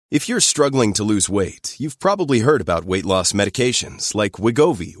If you're struggling to lose weight, you've probably heard about weight loss medications like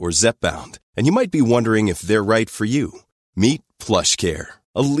Wegovy or Zepbound, and you might be wondering if they're right for you. Meet PlushCare,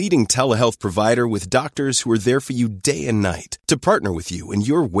 a leading telehealth provider with doctors who are there for you day and night to partner with you in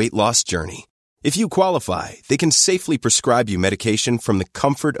your weight loss journey. If you qualify, they can safely prescribe you medication from the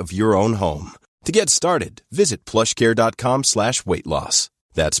comfort of your own home. To get started, visit plushcare.com/weightloss.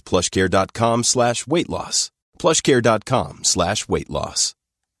 That's plushcare.com/weightloss. plushcare.com/weightloss.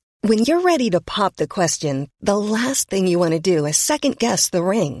 When you're ready to pop the question, the last thing you want to do is second-guess the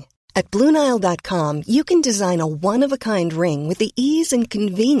ring. At BlueNile.com, you can design a one-of-a-kind ring with the ease and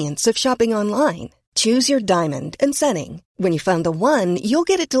convenience of shopping online. Choose your diamond and setting. When you find the one, you'll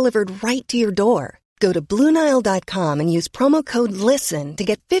get it delivered right to your door. Go to BlueNile.com and use promo code LISTEN to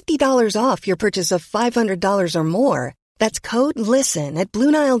get $50 off your purchase of $500 or more. That's code LISTEN at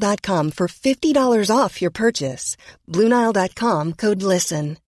BlueNile.com for $50 off your purchase. BlueNile.com, code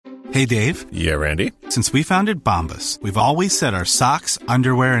LISTEN. Hey, Dave. Yeah, Randy. Since we founded Bombas, we've always said our socks,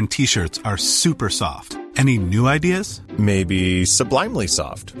 underwear, and T-shirts are super soft. Any new ideas? Maybe sublimely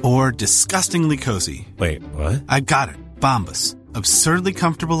soft. Or disgustingly cozy. Wait, what? I got it. Bombas. Absurdly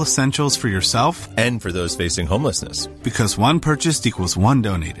comfortable essentials for yourself and for those facing homelessness. Because one purchased equals one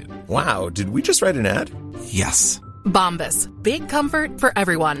donated. Wow, did we just write an ad? Yes. Bombas. Big comfort for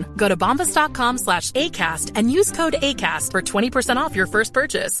everyone. Go to bombas.com/ACAST and use code ACAST for 20% off your first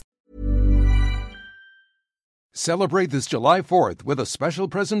purchase. Celebrate this July 4th with a special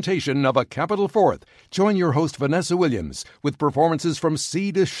presentation of A Capital Fourth. Join your host Vanessa Williams with performances from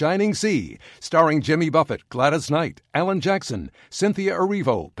Sea to Shining Sea, starring Jimmy Buffett, Gladys Knight, Alan Jackson, Cynthia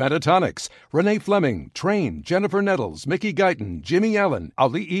Erivo, Pentatonics, Renee Fleming, Train, Jennifer Nettles, Mickey Guyton, Jimmy Allen,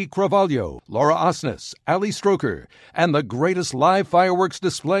 Ali E. Cravalho, Laura Osnes, Ali Stroker, and the greatest live fireworks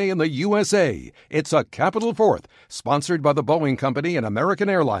display in the USA. It's A Capital Fourth, sponsored by the Boeing Company and American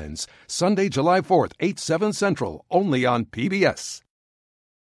Airlines. Sunday, July 4th, 8/7 Central. Only on PBS.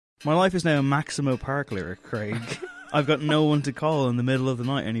 My life is now a Maximo Park lyric, Craig. I've got no one to call in the middle of the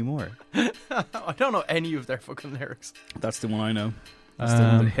night anymore. I don't know any of their fucking lyrics. That's the one I know. That's the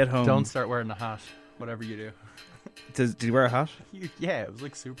one that hit home. Don't start wearing a hat, whatever you do. Did he wear a hat? Yeah, it was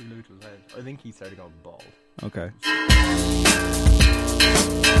like super glued to his head. I think he started going bald. Okay.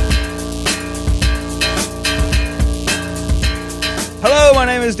 Hello, my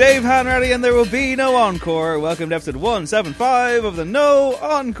name is Dave Hanratty and there will be no encore. Welcome to episode 175 of the No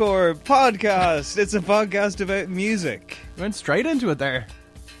Encore podcast. It's a podcast about music. We went straight into it there.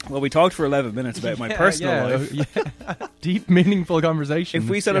 Well, we talked for 11 minutes about my personal life. Yeah. Deep, meaningful conversation. If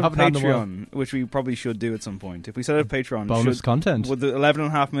we set up a Patreon, which we probably should do at some point, if we set up a Patreon... Bonus content. Would the 11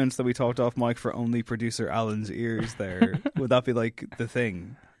 and a half minutes that we talked off mic for only producer Alan's ears there, would that be like the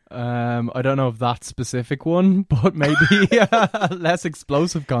thing? I don't know if that specific one, but maybe less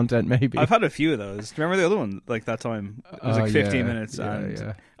explosive content, maybe. I've had a few of those. Remember the other one, like that time? It was like 15 minutes,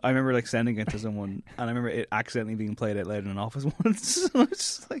 and I remember like sending it to someone, and I remember it accidentally being played out loud in an office once. I was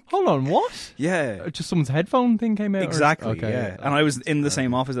just like, hold on, what? Yeah. Just someone's headphone thing came out? Exactly, yeah. And I was in the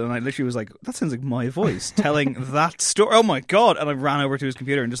same office, and I literally was like, that sounds like my voice telling that story. Oh my God. And I ran over to his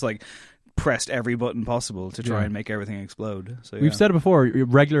computer and just like pressed every button possible to try and make everything explode. So We've said it before,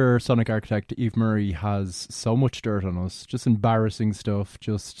 regular Sonic architect Eve Murray has so much dirt on us, just embarrassing stuff,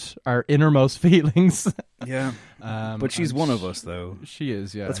 just our innermost feelings. Yeah. But she's one of us, though. She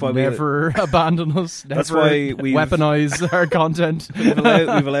is, yeah. That's why we never abandon us. Never that's why we weaponize our content. We've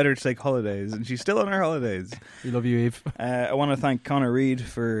allowed her to take holidays, and she's still on her holidays. We love you, Eve. I want to thank Connor Reid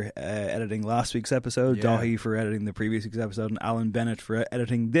for editing last week's episode, Dahi for editing the previous week's episode, and Alan Bennett for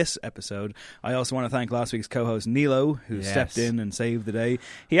editing this episode. I also want to thank last week's co-host Nilo, who stepped in and saved the day.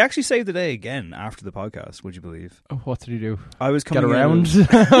 He actually saved the day again after the podcast, would you believe? Oh, what did he do? I was coming Get around.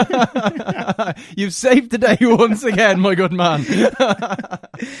 You've saved the day once again, my good man.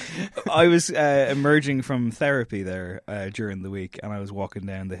 I was emerging from therapy there during the week, and I was walking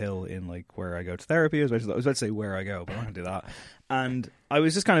down the hill in like where I go to therapy. I was about to say where I go, but I'm not going to do that. And I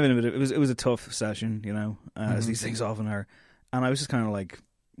was just kind of in a bit of, it was a tough session, you know, as these things often are. And I was just kind of like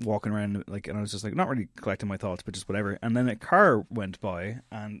walking around, like, and I was just like not really collecting my thoughts, but just whatever. And then a car went by,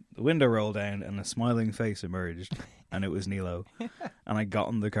 and the window rolled down, and a smiling face emerged, and it was Nilo. And I got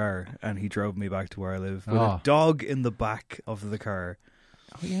in the car, and he drove me back to where I live with a dog in the back of the car.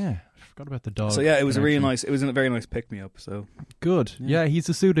 Oh yeah, I forgot about the dog. So yeah, it was a very nice pick me up. So good. Yeah, he's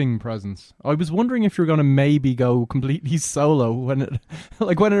a soothing presence. I was wondering if you're going to maybe go completely solo when it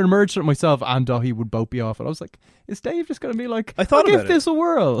emerged at myself and Dahi would both be off, and I was like, is Dave just going to be like, I thought I'll give this a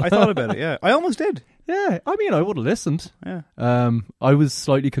whirl? I thought about it. Yeah, I almost did. Yeah, I mean, I would have listened. Yeah. I was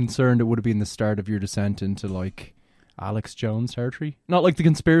slightly concerned it would have been the start of your descent into like Alex Jones territory. Not like the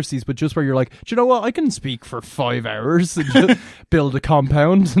conspiracies, but just where you're like, do you know what? I can speak for 5 hours and just build a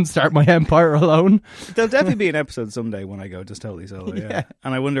compound and start my empire alone. There'll definitely be an episode someday when I go just totally solo, yeah.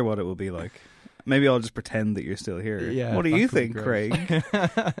 And I wonder what it will be like. Maybe I'll just pretend that you're still here. Yeah, what do you think, Craig?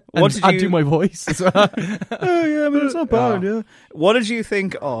 What did you do my voice as well? Oh yeah, but it's not bad. Yeah. What did you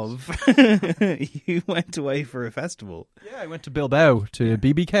think of? You went away for a festival. Yeah, I went to Bilbao to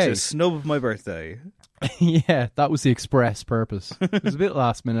BBK to snub my birthday. Yeah, that was the express purpose. It was a bit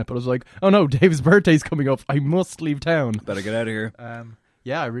last minute, but I was like, oh no, Dave's birthday's coming up. I must leave town. Better get out of here.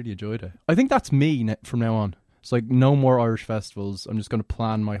 Yeah, I really enjoyed it. I think that's me from now on. It's like no more Irish festivals. I'm just going to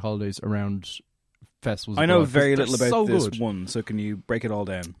plan my holidays around festivals. I know abroad, very little about so this good. one, so can you break it all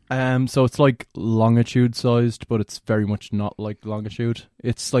down? So it's like longitude sized, but it's very much not like longitude.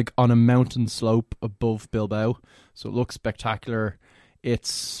 It's like on a mountain slope above Bilbao, so it looks spectacular.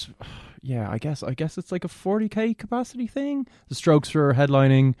 It's I guess it's like a 40k capacity thing. The Strokes are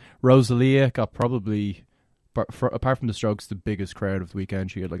headlining. Rosalia got probably, apart from the Strokes, the biggest crowd of the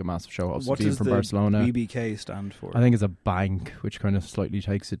weekend. She had like a massive show. What does from the Barcelona. BBK stand for? I think it's a bank, which kind of slightly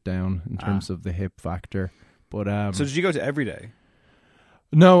takes it down in terms of the hip factor. But so did you go to every day?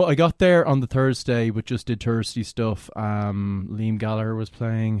 No, I got there on the Thursday, but just did touristy stuff. Liam Gallagher was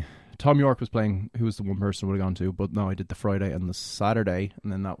playing. Tom York was playing, who was the one person I would have gone to, but no, I did the Friday and the Saturday,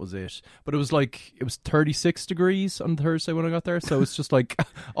 and then that was it. But it was 36 degrees on Thursday when I got there, so it's just like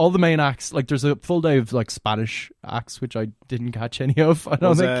all the main acts, like there's a full day of like Spanish acts, which I didn't catch any of, I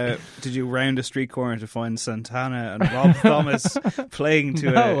don't think. Did you round a street corner to find Santana and Rob Thomas playing to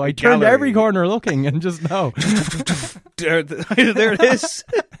No, I gallery? turned every corner looking and just no. there it is.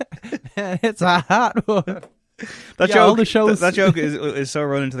 It's a hot one. That Yeah, joke, all the shows- that joke is so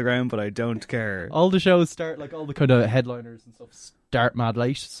run into the ground, but I don't care. All the shows start, like all the kind of headliners and stuff start mad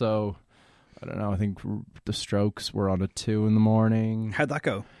late, so I don't know, I think the Strokes were on at 2 a.m. How'd that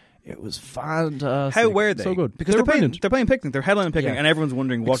go? It was fantastic. How were they? So good. Because They they're were playing Picnic, they're headlining Picnic, Yeah. and everyone's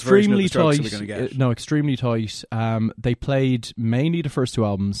wondering what version of the Strokes are we going to get. No, extremely tight. They played mainly the first 2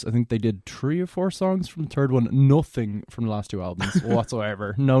 albums. I think they did 3 or 4 songs from the third one. Nothing from the last 2 albums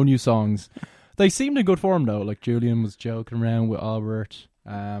whatsoever. No new songs. They seemed in good form though. Like Julian was joking around with Albert.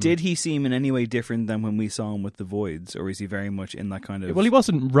 Did he seem in any way different than when we saw him with the Voids, or is he very much in that kind of... Well, he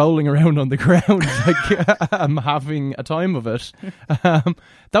wasn't rolling around on the ground like having a time of it. That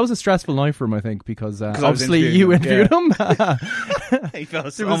was a stressful night for him, I think, because obviously you interviewed him. He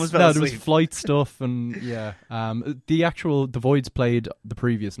almost There fell was asleep. flight stuff and the Voids played the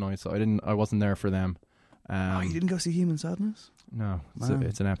previous night, so I wasn't there for them. You didn't go see Human Sadness? No, Wow.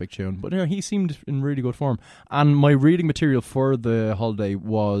 it's an epic tune. But he seemed in really good form. And my reading material for the holiday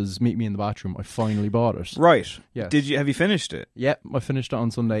was Meet Me in the Bathroom. I finally bought it. Right. Yes. Have you finished it? Yeah, I finished it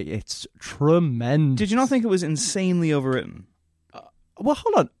on Sunday. It's tremendous. Did you not think it was insanely overwritten? Well,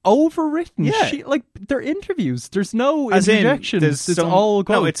 hold on. Overwritten? Yeah. they're interviews. There's no As in, interjections. there's It's some- all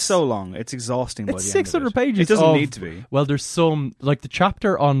quotes. No, it's so long. It's exhausting by It's the end of 600 it. pages. It doesn't of- need to be. Well, there's some, like the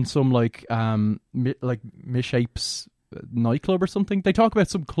chapter on some Misshape's nightclub or something. They talk about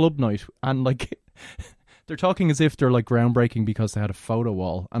some club night and like they're talking as if they're like groundbreaking because they had a photo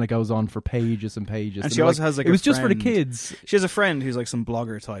wall, and it goes on for pages and pages. And she also has like it was just for the friend- kids. She has a friend who's like some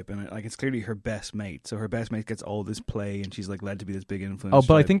blogger type, and it's clearly her best mate. So her best mate gets all this play, and she's like led to be this big influence. Oh,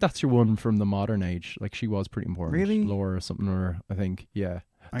 but I type. think that's your one from the modern age. Like she was pretty important. Really? Laura or something, or I think, yeah.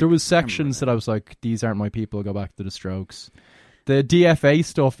 I There was can't remember sections that I was like, these aren't my people, I'll go back to the Strokes. The DFA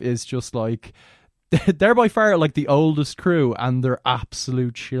stuff is just like, they're by far like the oldest crew, and they're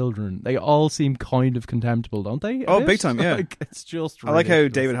absolute children. They all seem kind of contemptible, don't they? Oh, big time, yeah. Like, it's just I like how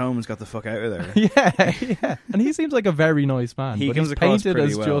ridiculous. David Holmes got the fuck out of there. Yeah. And he seems like a very nice man. He but comes he's across painted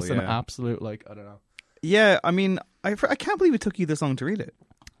pretty as well, just an yeah. absolute, like, I don't know. Yeah, I mean, I can't believe it took you this long to read it.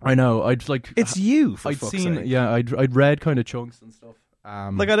 I know. I'd like. It's you, for I'd fuck's seen. sake. Yeah, I'd read kind of chunks and stuff.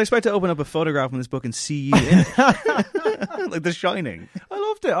 Like, I'd expect to open up a photograph from this book and see you in it. Like The Shining. I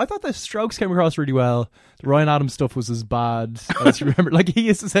loved it. I thought the Strokes came across really well. The Ryan Adams stuff was as bad as you remember. Like, he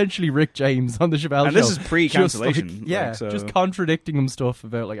is essentially Rick James on the Chappelle And Show. this is pre-cancellation. Just, like, yeah, like, so- just contradicting him stuff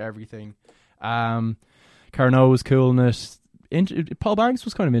about like everything. Carnot was cool in it. Paul Banks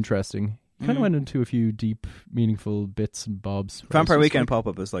was kind of interesting. He kind of went into a few deep, meaningful bits and bobs. Vampire It's Weekend like-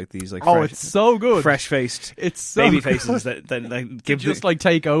 pop-up is like these like Oh, fresh, it's so good. fresh-faced It's so baby good. faces that give just like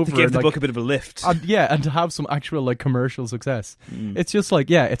take over. give and, the like, book a bit of a lift. and to have some actual like commercial success. It's just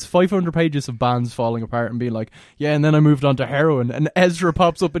like, yeah, it's 500 pages of bands falling apart and being like, yeah, and then I moved on to heroin, and Ezra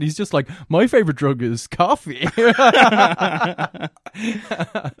pops up and he's just like, my favorite drug is coffee.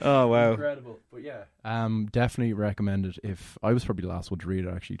 Oh wow! Incredible. But yeah, Definitely recommend it. If I was probably the last one to read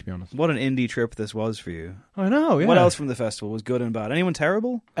it, actually, to be honest. What an indie trip this was for you. I know, yeah. What else from the festival was good and bad? Anyone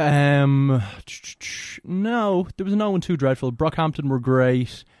terrible? No, there was no one too dreadful. Brockhampton were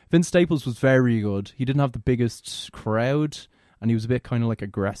great. Vince Staples was very good. He didn't have the biggest crowd, and he was a bit kind of like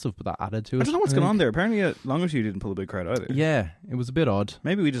aggressive with that attitude. I don't know what's going on there. Apparently at Longitude didn't pull a big crowd either. Yeah, it was a bit odd.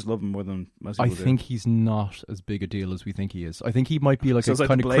 Maybe we just love him more than most people do. I think he's not as big a deal as we think he is. I think he might be like So a it's like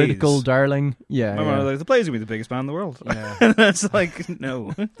kind the of Blaze. critical darling. Yeah, yeah. Like, the Blaze will be the biggest band in the world. Yeah. It's like,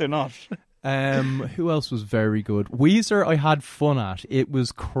 no, they're not. Who else was very good? Weezer I had fun at. It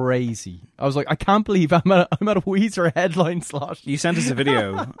was crazy. I was like, I can't believe I'm at a Weezer headline slot. You sent us a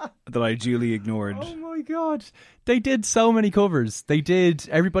video that I duly ignored. Oh my god. They did so many covers. They did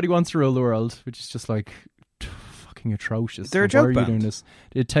Everybody Wants to Rule the World, which is just like fucking atrocious. They're a Why joke are you band. doing this?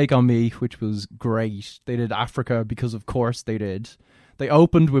 They did Take On Me, which was great. They did Africa, because of course they did. They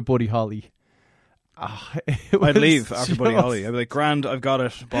opened with Buddy Holly. I'd leave after Buddy Holly. I'd be like, grand, I've got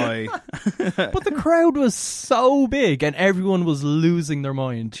it, bye. But the crowd was so big and everyone was losing their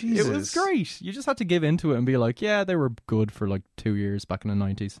mind. Jesus. It was great. You just had to give into it and be like, yeah, they were good for like 2 years back in the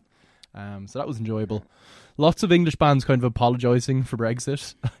 90s. So that was enjoyable. Lots of English bands kind of apologising for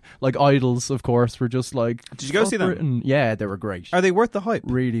Brexit. Like Idols, of course, were just like... Did you go see them? Britain. Yeah, they were great. Are they worth the hype?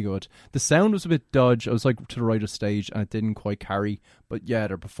 Really good. The sound was a bit dodge. I was like to the right of stage and it didn't quite carry. But yeah,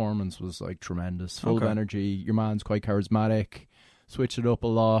 their performance was like tremendous. Full of energy. Your man's quite charismatic. Switched it up a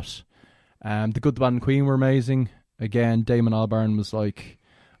lot. The Good, the Bad and Queen were amazing. Again, Damon Albarn was like...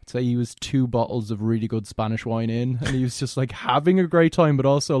 I'd say he was 2 bottles of really good Spanish wine in. And he was just like having a great time, but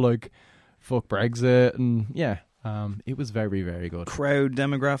also like... Fuck Brexit, and yeah, it was very, very good. Crowd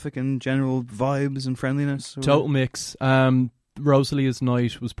demographic and general vibes and friendliness? Total mix. Rosalia's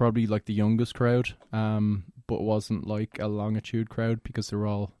night was probably like the youngest crowd, but wasn't like a Longitude crowd because they were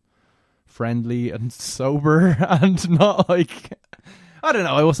all friendly and sober and not like... I don't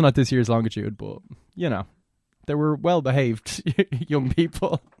know, I wasn't at this year's Longitude, but, you know, they were well-behaved young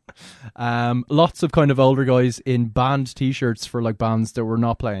people. Lots of kind of older guys in band T-shirts for like bands that were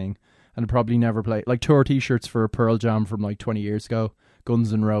not playing. And probably never play, like tour T-shirts for Pearl Jam from like 20 years ago,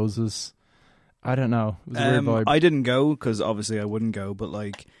 Guns N' Roses. I don't know. It was a weird vibe. I didn't go because obviously I wouldn't go, but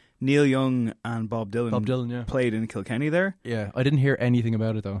like Neil Young and Bob Dylan played in Kilkenny there. Yeah, I didn't hear anything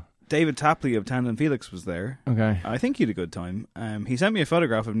about it though. David Tapley of Tandem Felix was there. Okay. I think he had a good time. He sent me a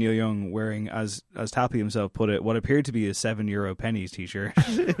photograph of Neil Young wearing, as Tapley himself put it, what appeared to be a €7 pennies t-shirt.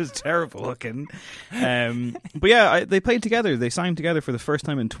 It was terrible looking. But yeah, they played together. They signed together for the first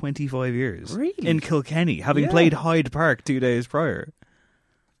time in 25 years. Really? In Kilkenny, having played Hyde Park 2 days prior.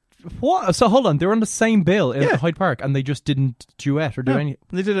 What? So hold on, they were on the same bill in Hyde Park and they just didn't duet or do any...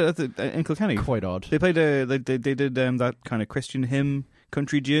 They did it in Kilkenny. Quite odd. They played they did that kind of Christian hymn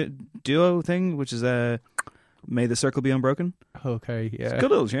country duo thing, which is May the Circle Be Unbroken. Okay, yeah. It's a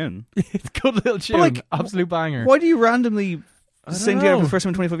good little tune. It's a good little tune. Like, absolute banger. Why do you randomly sing together for the first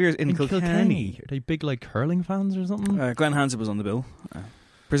time in 25 years in Kilkenny? Are they big like curling fans or something? Glenn Hansard was on the bill.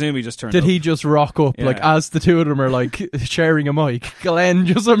 Presumably just turned Did up. he just rock up like as the two of them are like sharing a mic? Glenn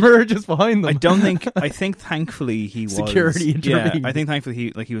just emerges behind them. I think thankfully he was security intervened. Yeah, I think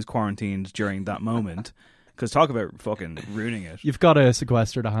thankfully he was quarantined during that moment. Because talk about fucking ruining it. You've got to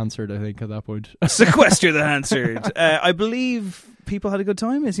sequester the Hansard, I think, at that point. Sequester the Hansard. I believe people had a good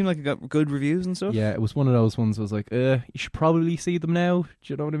time. It seemed like it got good reviews and stuff. Yeah, it was one of those ones I was like, you should probably see them now.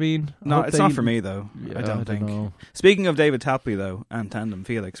 Do you know what I mean? No, it's not for me, though. Yeah, I don't think. know. Speaking of David Tapley, though, and Tandem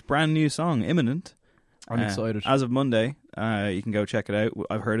Felix, brand new song, imminent. I'm excited. As of Monday, you can go check it out.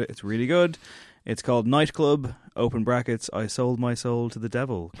 I've heard it. It's really good. It's called Nightclub, open brackets, I sold my soul to the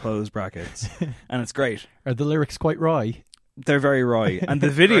devil, close brackets. And it's great. Are the lyrics quite wry? They're very wry. And the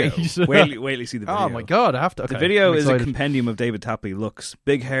video, wait till you see the video. Oh my god, I have to. Okay, the video I'm is a excited. compendium of David Tapley looks.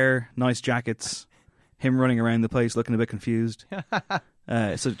 Big hair, nice jackets, him running around the place looking a bit confused.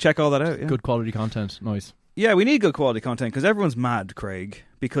 So check all that out. Yeah. Good quality content, nice. Yeah, we need good quality content because everyone's mad, Craig,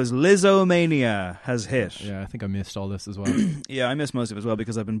 because Lizzo Mania has hit. Yeah, I think I missed all this as well. Yeah, I missed most of it as well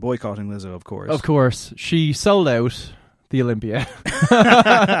because I've been boycotting Lizzo, of course. Of course. She sold out the Olympia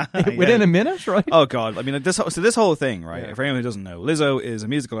within a minute, right? Oh god, I mean, this whole thing, right? Yeah. For anyone who doesn't know, Lizzo is a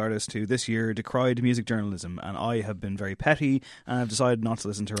musical artist who this year decried music journalism, and I have been very petty and I've decided not to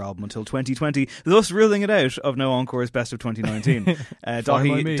listen to her album until 2020, thus ruling it out of No Encore's Best of 2019.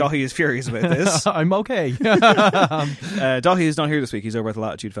 Dahi is furious about this. I'm okay. Dahi is not here this week. He's over at the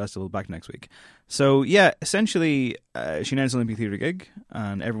Latitude Festival, back next week. So yeah, essentially she announced an Olympia Theatre gig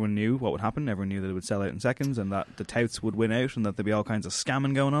and everyone knew what would happen. Everyone knew that it would sell out in seconds and that the touts would win out and that there'd be all kinds of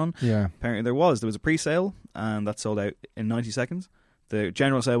scamming going on. Yeah. Apparently there was a pre-sale and that sold out in 90 seconds. The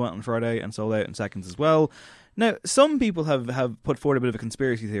general sale went on Friday and sold out in seconds as well. Now, some people have put forward a bit of a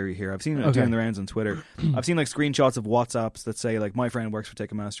conspiracy theory here. I've seen it doing the rounds on Twitter. I've seen like screenshots of WhatsApps that say like my friend works for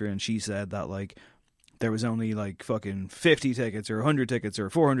Ticketmaster and she said that like there was only like fucking 50 tickets or 100 tickets or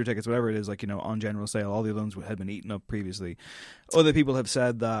 400 tickets, whatever it is, like, you know, on general sale. All the other ones had been eaten up previously. Other people have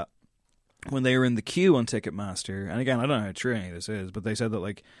said that when they were in the queue on Ticketmaster, and again, I don't know how true any of this is, but they said that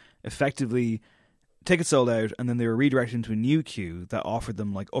like effectively tickets sold out and then they were redirected into a new queue that offered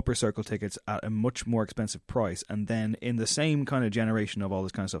them like upper circle tickets at a much more expensive price. And then in the same kind of generation of all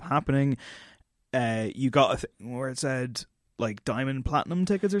this kind of stuff happening, you got a thing where it said like diamond platinum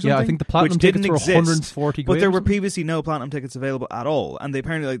tickets or something. Yeah, I think the platinum tickets were 140 quid. But there were previously no platinum tickets available at all. And they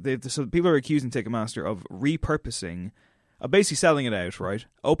apparently, so people are accusing Ticketmaster of repurposing, basically selling it out, right?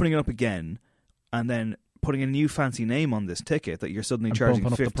 Opening it up again, and then putting a new fancy name on this ticket that you're suddenly charging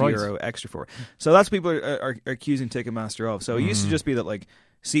 €50 extra for. So that's what people are accusing Ticketmaster of. So it used to just be that like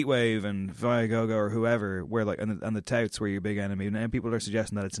Seatwave and Viagogo or whoever were like, and the touts were your big enemy. And now people are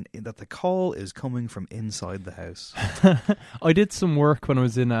suggesting that that the call is coming from inside the house. I did some work when I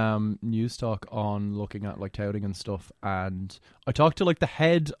was in News Talk on looking at like touting and stuff, and I talked to like the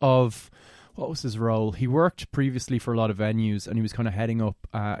head of, what was his role? He worked previously for a lot of venues, and he was kind of heading up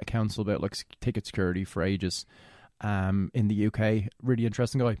a council about like ticket security for ages in the UK. Really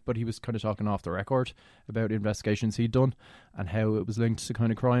interesting guy, but he was kind of talking off the record about investigations he'd done and how it was linked to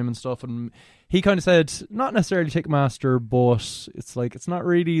kind of crime and stuff. And he kind of said, not necessarily Ticketmaster, but it's like, it's not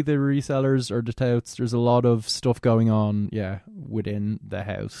really the resellers or the touts. There's a lot of stuff going on, within the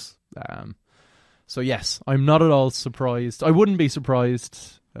house. So yes, I'm not at all surprised. I wouldn't be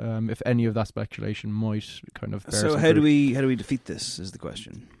surprised if any of that speculation might kind of bear So some how do fruit. we defeat this is the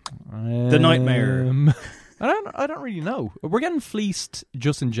question. The nightmare. I don't really know. We're getting fleeced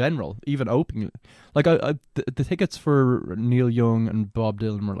just in general, even openly. Like the tickets for Neil Young and Bob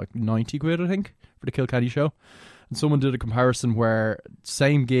Dylan were like 90 quid, I think, for the Kilkenny show. And someone did a comparison where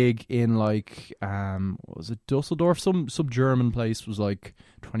same gig in like what was it, Dusseldorf, some German place was like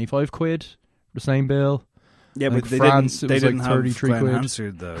 25 quid for the same bill. Yeah, like but they France, didn't. They it was didn't like have 33 Glenn quid.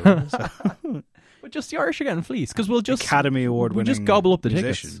 Hansard though. So. But just the Irish are getting fleeced because we'll just Academy Award we'll winning just gobble up the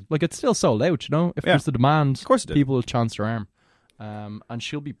musician. tickets. Like it's still sold out, you know. If there's the demand, of course it did. people will chance their arm. And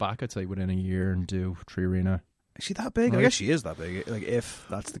she'll be back, I'd say, within a year and do Tree Arena. Is she that big? Right. I guess she is that big. Like if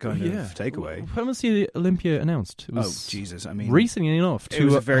that's the kind of takeaway. When was the Olympia announced? It was Jesus! I mean, recently enough it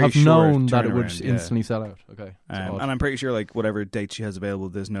was to a very have short known that it would turnaround, instantly sell out. Okay, and I'm pretty sure like whatever date she has available,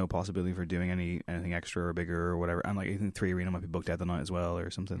 there's no possibility for doing anything extra or bigger or whatever. And like I think 3 Arena might be booked out the night as well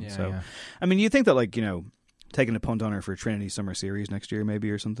or something. I mean, you think that like, you know, taking a punt on her for Trinity Summer Series next year maybe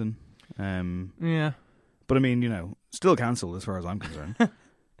or something. But I mean, you know, still cancelled as far as I'm concerned.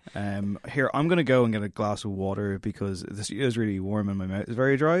 Here, I'm going to go and get a glass of water because this is really warm and my mouth is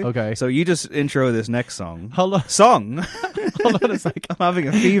very dry. Okay. So you just intro this next song. Hold on. Hold on a sec. I'm having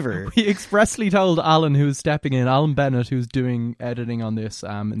a fever. We expressly told Alan, who's stepping in, Alan Bennett, who's doing editing on this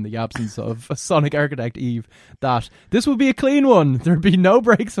in the absence of Sonic Architect Eve, that this will be a clean one. There'll be no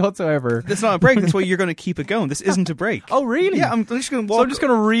breaks whatsoever. It's not a break. That's why you're going to keep it going. This isn't a break. Oh, really? Yeah, I'm just going to walk. So I'm just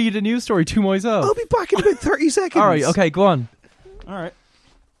going to read a news story to myself. I'll be back in about 30 seconds. All right, okay, go on. All right.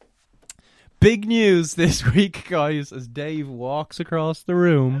 Big news this week, guys, as Dave walks across the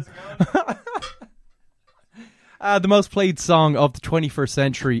room. The most played song of the 21st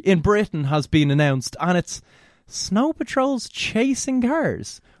century in Britain has been announced, and it's Snow Patrol's Chasing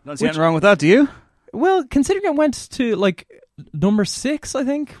Cars. Not seeing anything wrong with that, do you? Well, considering it went to, like, number 6, I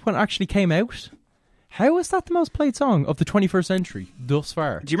think, when it actually came out. How is that the most played song of the 21st century thus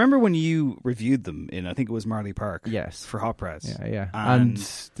far? Do you remember when you reviewed them in, I think it was Marley Park? Yes. For Hot Press. Yeah. And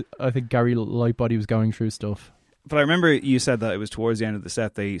I think Gary Lightbody was going through stuff. But I remember you said that it was towards the end of the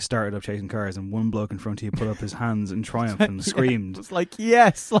set they started up Chasing Cars and one bloke in front of you put up his hands in triumph and screamed. It was like,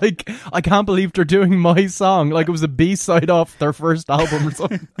 yes, like, I can't believe they're doing my song. Like it was a B-side off their first album or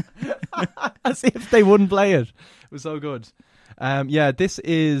something. As if they wouldn't play it. It was so good. This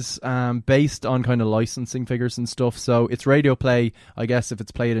is based on kind of licensing figures and stuff. So it's radio play, I guess, if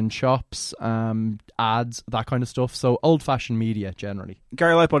it's played in shops, ads, that kind of stuff. So old-fashioned media, generally.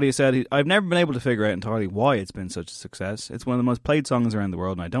 Gary Lightbody said, I've never been able to figure out entirely why it's been such a success. It's one of the most played songs around the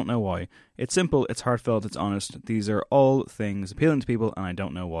world, and I don't know why. It's simple, it's heartfelt, it's honest. These are all things appealing to people, and I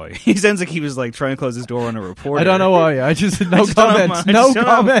don't know why. He sounds like he was like trying to close his door on a reporter. I don't know why. I just no comment. No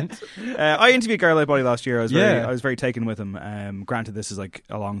comment. I interviewed Gary Lightbody last year. I was very taken with him. Granted, this is like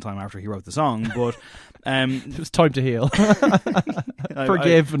a long time after he wrote the song, but It was time to heal.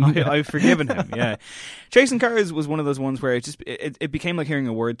 I've forgiven him. Yeah, Chasing Cars was one of those ones where it became like hearing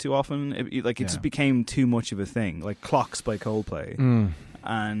a word too often. It just became too much of a thing. Like Clocks by Coldplay.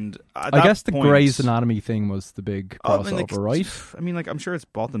 And at I guess the point, Grey's Anatomy thing was the big crossover, right? I mean, like, I'm sure it's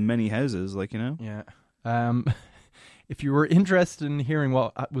bought them many houses, like, you know. Yeah. If you were interested in hearing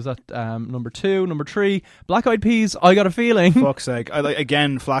what was at number 2, number 3, Black Eyed Peas, I Got a Feeling. Fuck's sake.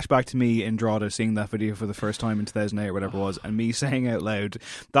 Again, flashback to me in Drogheda seeing that video for the first time in 2008 or whatever it was, and me saying out loud,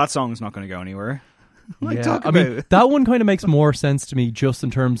 that song's not going to go anywhere. I mean, that one kind of makes more sense to me just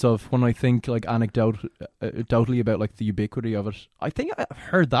in terms of when I think like anecdotally about like the ubiquity of it. I think I've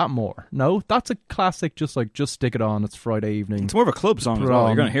heard that more. No, that's a classic. Just stick it on. It's Friday evening. It's more of a club song as well.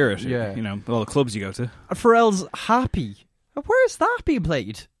 You're going to hear it. Yeah, you know, all the clubs you go to. Pharrell's Happy. Where's that being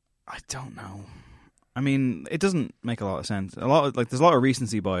played? I don't know. I mean, it doesn't make a lot of sense. There's a lot of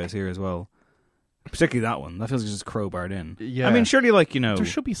recency bias here as well. Particularly that one. That feels like just crowbarred in. Yeah. I mean, surely, like, you know... There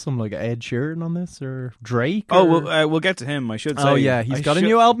should be some, like, Ed Sheeran on this, or Drake. Or... Oh, we'll get to him, I should say. Oh, yeah, he's got a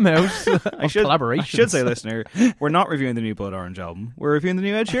new album out. Collaborations. I should say, listener, we're not reviewing the new Blood Orange album. We're reviewing the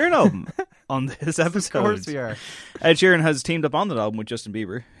new Ed Sheeran album on this episode. Of course we are. Ed Sheeran has teamed up on that album with Justin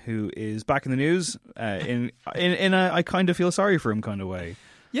Bieber, who is back in the news in a I kind of feel sorry for him kind of way.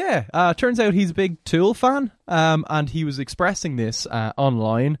 Yeah, turns out he's a big Tool fan, and he was expressing this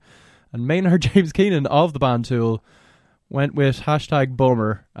online. And Maynard James Keenan of the band Tool went with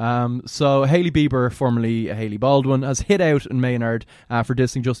 #bummer. So Hailey Bieber, formerly Hailey Baldwin, has hit out in Maynard for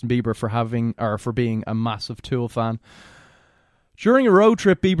dissing Justin Bieber for being a massive Tool fan. During a road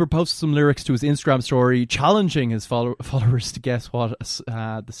trip, Bieber posted some lyrics to his Instagram story, challenging his followers to guess what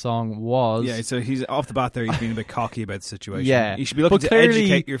the song was. Yeah, so he's off the bat there. He's being a bit cocky about the situation. Yeah, you should be looking to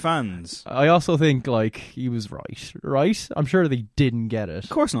educate your fans. I also think like he was right. I'm sure they didn't get it. Of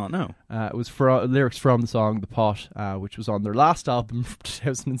course not. No, it was lyrics from the song "The Pot," which was on their last album from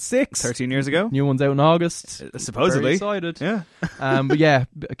 2006, 13 years ago. New one's out in August. Supposedly, very excited. Yeah, but yeah,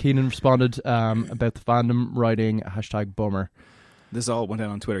 Keenan responded about the fandom, writing #bummer. This all went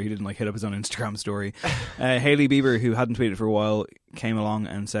down on Twitter. He didn't hit up his own Instagram story. Hailey Bieber, who hadn't tweeted for a while, came along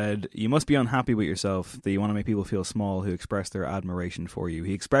and said, "You must be unhappy with yourself that you want to make people feel small who express their admiration for you.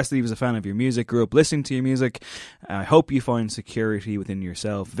 He expressed that he was a fan of your music, grew up listening to your music. I hope you find security within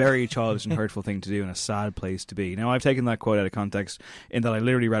yourself. Very childish and hurtful thing to do and a sad place to be." Now, I've taken that quote out of context in that I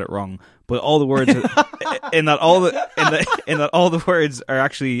literally read it wrong, but all the words in that all the words are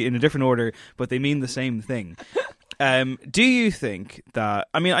actually in a different order, but they mean the same thing. Do you think that...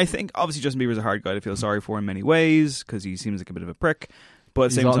 I mean, I think obviously Justin Bieber's a hard guy to feel sorry for in many ways because he seems like a bit of a prick. But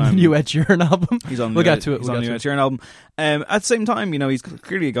at the same time... He's on the new Ed Sheeran album. We'll get to it. He's on the new Ed Sheeran album. At the same time, you know, he's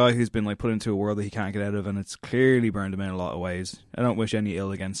clearly a guy who's been put into a world that he can't get out of, and it's clearly burned him in a lot of ways. I don't wish any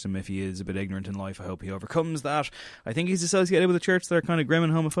ill against him if he is a bit ignorant in life. I hope he overcomes that. I think he's associated with a church that are kind of grim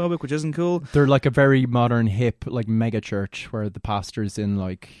and homophobic, which isn't cool. They're like a very modern, hip, mega church where the pastor's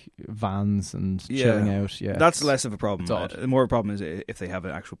in vans and chilling out. Yeah, that's less of a problem. The more problem is if they have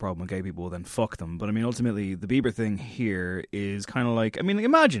an actual problem with gay people, then fuck them. But I mean, ultimately, the Bieber thing here is kind of like, I mean,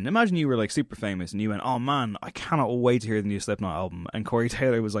 imagine you were super famous and you went, "Oh man, I cannot wait to hear the new Slipknot album," and Corey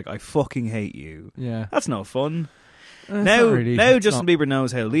Taylor was like, "I fucking hate you." Yeah, that's no fun. Now Justin Bieber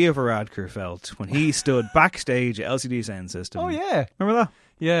knows how Leo Varadkar felt when he stood backstage at LCD Sound System. Oh yeah, remember that?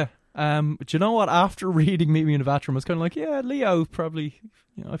 Yeah. Do you know what? After reading Meet Me in the Bathroom, I was kind of like, yeah, Leo probably.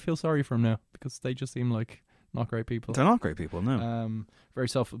 I feel sorry for him now because they just seem like not great people. They're not great people, no. Very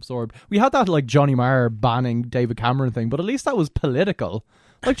self-absorbed. We had that Johnny Marr banning David Cameron thing, but at least that was political.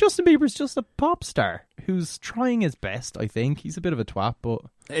 Justin Bieber's just a pop star who's trying his best. I think he's a bit of a twat, but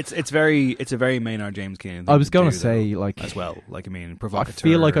it's a very Maynard James Keenan thing. I was going to say as well. I mean, provocateur.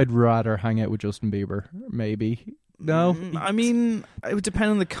 I feel like I'd rather hang out with Justin Bieber, maybe. No, I mean, it would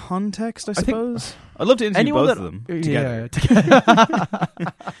depend on the context, I suppose. I'd love to interview both of them together.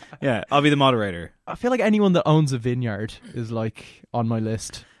 Yeah, I'll be the moderator. I feel like anyone that owns a vineyard is on my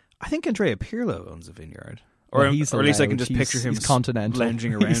list. I think Andrea Pirlo owns a vineyard. Or at least I can just picture him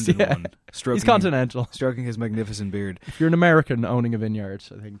lounging around in one. He's continental. Stroking his magnificent beard. If you're an American owning a vineyard,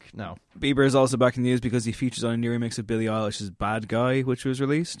 I think, no. Bieber is also back in the news because he features on a new remix of Billie Eilish's Bad Guy, which was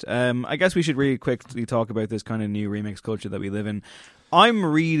released. I guess we should really quickly talk about this kind of new remix culture that we live in. I'm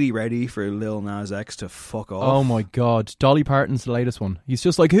really ready for Lil Nas X to fuck off. Oh my god, Dolly Parton's the latest one. He's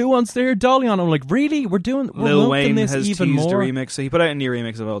just like, who wants to hear Dolly on? I'm like, really? Lil Wayne this has even teased more? a remix. So he put out a new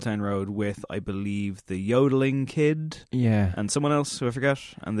remix of Old Town Road with, I believe, the Yodeling Kid. Yeah. And someone else who I forget.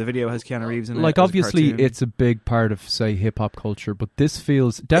 And the video has Keanu Reeves in it. Obviously, it's a big part of, say, hip hop culture, but this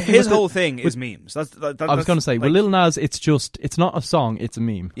feels definitely. His whole thing is memes. I was going to say, with Lil Nas, it's not a song, it's a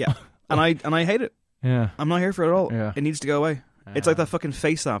meme. Yeah. And I hate it. Yeah. I'm not here for it at all. Yeah. It needs to go away. It's like that fucking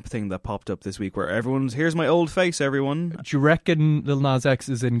face app thing that popped up this week where everyone's, here's my old face, everyone. Do you reckon Lil Nas X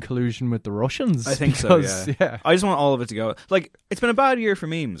is in collusion with the Russians? I think Because, so, yeah. I just want all of it to go. Like, it's been a bad year for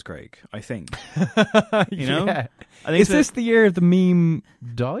memes, Craig, I think. You know? Yeah. I think is this the year the meme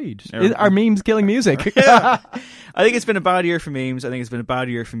died? Yeah. Are memes killing music? Yeah. I think it's been a bad year for memes. I think it's been a bad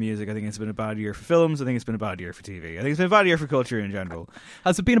year for music. I think it's been a bad year for films. I think it's been a bad year for TV. I think it's been a bad year for culture in general.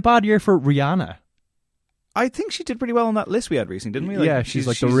 Has it been a bad year for Rihanna? I think she did pretty well on that list we had recently, didn't we? Like, yeah, she's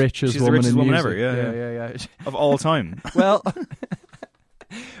like the richest she's woman the richest in woman music. ever. Yeah. Of all time. Well,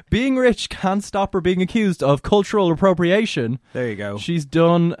 being rich can't stop her being accused of cultural appropriation. There you go. She's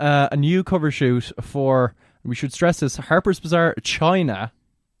done a new cover shoot for, we should stress this, Harper's Bazaar China.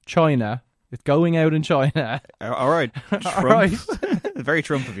 It's going out in China. All right. Trump. All right. Very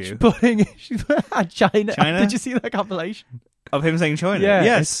Trump of you. She's China. China? Did you see that compilation? Of him saying China? Yeah.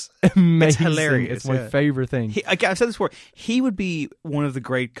 Yes. It's amazing. It's hilarious. It's my favourite thing. I've said this before. He would be one of the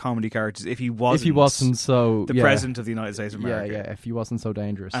great comedy characters if he wasn't so the president of the United States of America. Yeah, if he wasn't so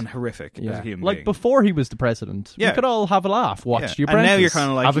dangerous. And horrific as a human being. Before he was the president, we could all have a laugh, watch The Apprentice. And now you're kind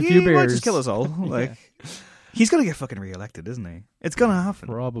of like, have a few he beers. might just kill us all. Like, he's going to get fucking re-elected, isn't he? It's going to happen.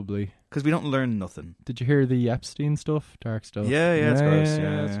 Probably. Because we don't learn nothing. Did you hear the Epstein stuff? Dark stuff. Yeah, it's gross.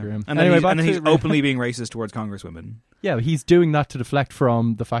 Yeah, it's grim. And anyway, then he's openly being racist towards congresswomen. Yeah, he's doing that to deflect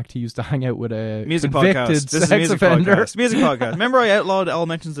from the fact he used to hang out with a music convicted podcast. This sex is music offender. Podcast. Music podcast. Remember I outlawed all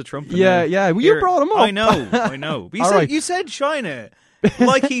mentions of Trump? Yeah. Well, you brought him up. I know. But you said China.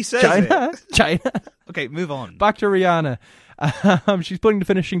 Like he says China. Okay, move on. Back to Rihanna. She's putting the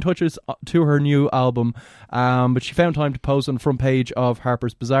finishing touches to her new album, but she found time to pose on the front page of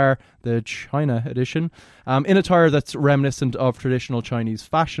Harper's Bazaar, the China edition, in attire that's reminiscent of traditional Chinese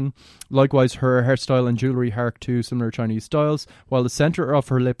fashion. Likewise, her hairstyle and jewellery hark to similar Chinese styles, while the centre of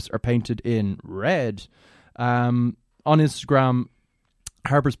her lips are painted in red. On Instagram,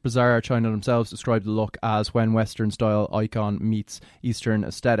 Harper's Bazaar China themselves described the look as when Western style icon meets Eastern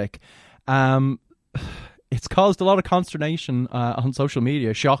aesthetic. It's caused a lot of consternation on social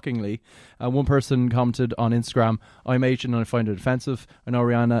media, shockingly. One person commented on Instagram, "I'm Asian and I find it offensive. I know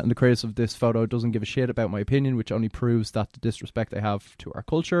Rihanna and the creators of this photo doesn't give a shit about my opinion, which only proves that the disrespect they have to our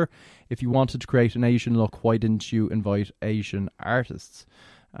culture. If you wanted to create an Asian look, why didn't you invite Asian artists?"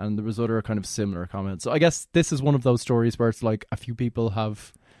 And there was other kind of similar comments. So I guess this is one of those stories where it's like a few people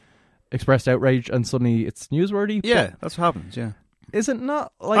have expressed outrage and suddenly it's newsworthy. Yeah, that's what happens, yeah. Is it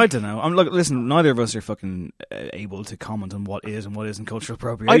not like... I don't know. Listen, neither of us are fucking able to comment on what is and what isn't cultural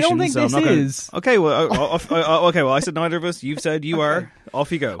appropriation. I don't think this is. Okay, well, I said neither of us. You've said you are.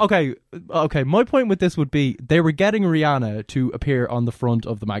 Off you go. Okay. My point with this would be they were getting Rihanna to appear on the front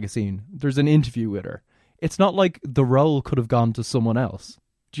of the magazine. There's an interview with her. It's not like the role could have gone to someone else.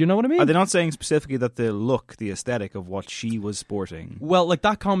 Do you know what I mean? Are they not saying specifically that the look, the aesthetic of what she was sporting... Well, like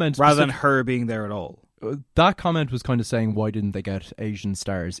that comment... Rather than her being there at all. That comment was kind of saying, why didn't they get Asian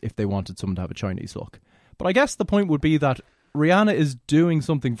stars if they wanted someone to have a Chinese look? But I guess the point would be that Rihanna is doing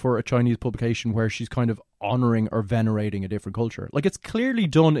something for a Chinese publication where she's kind of honouring or venerating a different culture. Like, it's clearly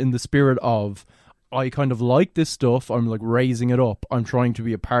done in the spirit of, I kind of like this stuff, I'm like raising it up, I'm trying to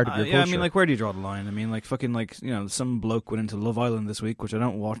be a part of your culture. Yeah, I mean, like, where do you draw the line? I mean, like, fucking, like, you know, some bloke went into Love Island this week, which I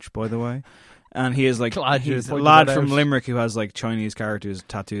don't watch, by the way. And he is like he's a lad from Limerick who has like Chinese characters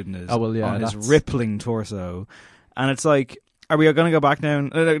tattooed in his on his rippling torso, and it's like, are we going to go back now?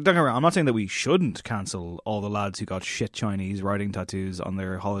 Don't get me wrong, I'm not saying that we shouldn't cancel all the lads who got shit Chinese writing tattoos on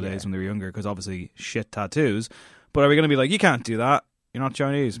their holidays when they were younger, because obviously shit tattoos. But are we going to be like, you can't do that? You're not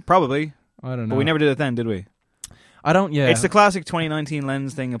Chinese. Probably. I don't know. But we never did it then, did we? I don't. Yeah, it's the classic 2019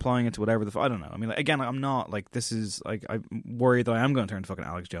 lens thing, applying it to whatever the. I don't know. I mean, like, again, I'm not like this is like I'm worried that I am going to turn fucking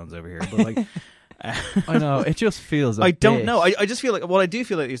Alex Jones over here, but like. I know, it just feels I don't know. I just feel like what I do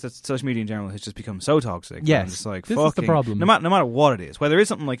feel like is that social media in general has just become so toxic. Yes, I'm just like, this fucking, is the problem. No matter what it is, whether it's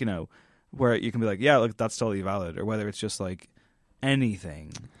something like, you know, where you can be like, yeah, look, that's totally valid, or whether it's just like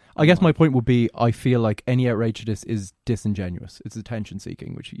anything. I guess my point would be, I feel like any outrage to this is disingenuous. It's attention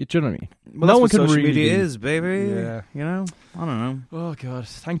seeking, which, you know what I mean? Well, no one can social media is, baby. Yeah. You know? I don't know. Oh, God.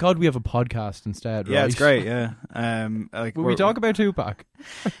 Thank God we have a podcast instead, right? Yeah, it's great, yeah. Like, will we talk about Tupac?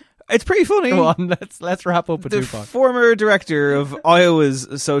 It's pretty funny. Come on, let's wrap up with the Tupac. The former director of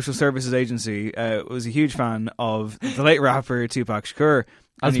Iowa's social services agency was a huge fan of the late rapper Tupac Shakur.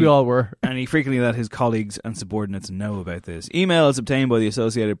 As we all were. And he frequently let his colleagues and subordinates know about this. Emails obtained by the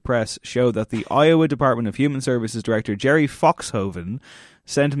Associated Press show that the Iowa Department of Human Services Director Jerry Foxhoven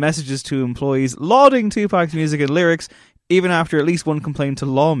sent messages to employees lauding Tupac's music and lyrics, even after at least one complaint to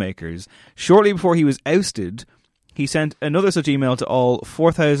lawmakers. Shortly before he was ousted, he sent another such email to all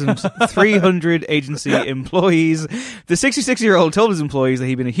 4,300 agency employees. The 66-year-old told his employees that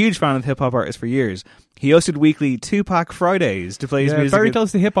he'd been a huge fan of the hip-hop artist for years. He hosted weekly Tupac Fridays to play his music. Very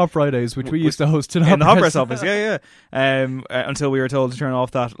close to Hip Hop Fridays, which we used to host in the Hot Press Press office. Until we were told to turn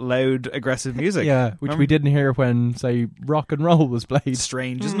off that loud, aggressive music. Yeah, which we didn't hear when, say, rock and roll was played.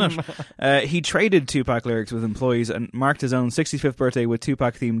 Strange, isn't it? He traded Tupac lyrics with employees and marked his own 65th birthday with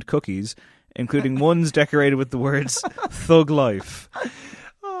Tupac-themed cookies, including ones decorated with the words Thug Life.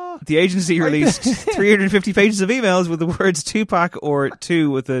 The agency released 350 pages of emails with the words Tupac or 2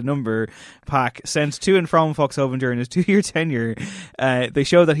 with the number pack sent to and from Foxhoven during his 2-year tenure. They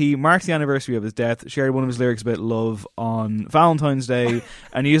show that he marked the anniversary of his death, shared one of his lyrics about love on Valentine's Day,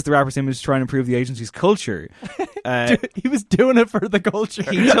 and used the rapper's image to try and improve the agency's culture. He was doing it for the culture.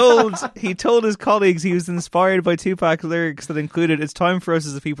 He told his colleagues he was inspired by Tupac's lyrics that included, "It's time for us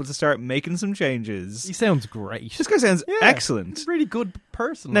as a people to start making some changes." He sounds great. This guy sounds excellent. Really good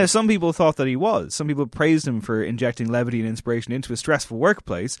person. Now, some people thought that he was. Some people praised him for injecting levity and inspiration into a stressful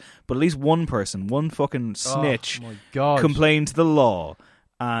workplace, but at least one person, one fucking snitch, complained to the law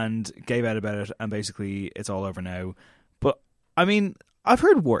and gave out about it, and basically it's all over now. But, I mean, I've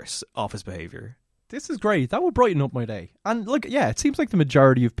heard worse office behaviour. This is great. That would brighten up my day. And look, yeah, it seems like the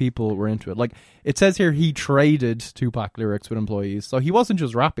majority of people were into it. Like, it says here he traded Tupac lyrics with employees. So he wasn't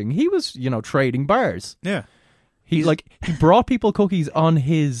just rapping. He was, trading bars. Yeah. He brought people cookies on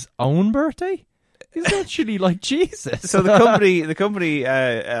his own birthday? He's actually like Jesus. So the company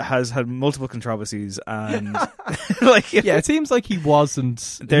has had multiple controversies, and it seems like he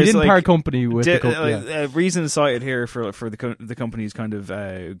wasn't. He didn't part company with the company. Reasons cited here for the company's kind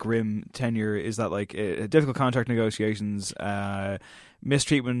of grim tenure is that difficult contract negotiations,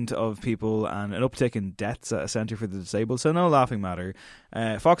 mistreatment of people, and an uptick in deaths at a centre for the disabled. So no laughing matter.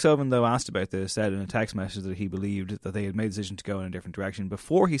 Foxhoven, though, asked about this, said in a text message that he believed that they had made the decision to go in a different direction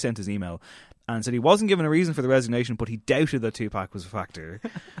before he sent his email, and said he wasn't given a reason for the resignation, but he doubted that Tupac was a factor.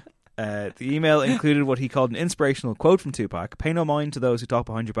 The email included what he called an inspirational quote from Tupac: "Pay no mind to those who talk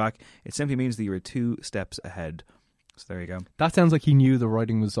behind your back. It simply means that you are 2 steps ahead." So there you go. That sounds like he knew the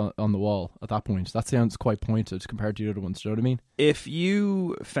writing was on the wall at that point. That sounds quite pointed compared to the other ones. Do you know what I mean? If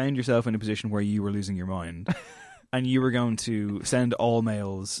you found yourself in a position where you were losing your mind and you were going to send all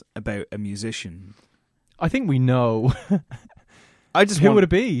mails about a musician, I think we know. Who would it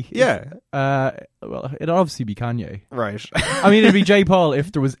be? Yeah. Well, it'd obviously be Kanye. Right. I mean, it'd be J. Paul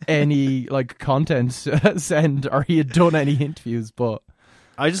if there was any content sent or he had done any interviews, but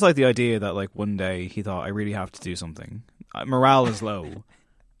I just like the idea that one day he thought, I really have to do something. Morale is low.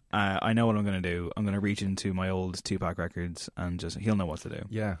 I know what I'm going to do. I'm going to reach into my old Tupac records and he'll know what to do.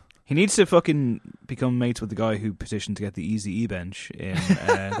 Yeah. He needs to fucking become mates with the guy who petitioned to get the Eazy-E bench in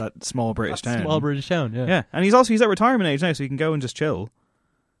that small British town. Small British town, yeah. Yeah, and he's at retirement age now, so he can go and just chill.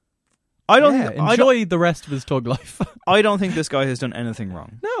 Enjoy the rest of his thug life. I don't think this guy has done anything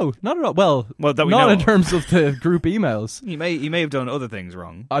wrong. No, not at all. Well that we not know in of. terms of the group emails. He may have done other things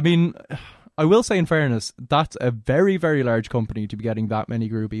wrong. I mean, I will say in fairness, that's a very, very large company to be getting that many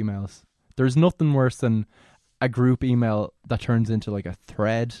group emails. There's nothing worse than a group email that turns into a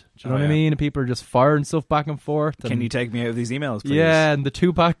thread. Do you know what I mean? And people are just firing stuff back and forth. And, can you take me out of these emails, please? Yeah, and the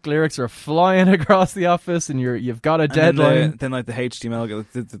Tupac lyrics are flying across the office, and you've got a deadline. Then the HTML,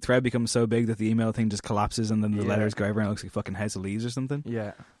 the thread becomes so big that the email thing just collapses, and then the letters go everywhere and it looks like fucking House of Leaves or something.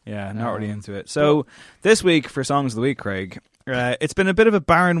 Yeah, not really into it. So this week for Songs of the Week, Craig, it's been a bit of a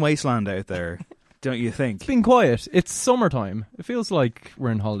barren wasteland out there, don't you think? It's been quiet. It's summertime. It feels like we're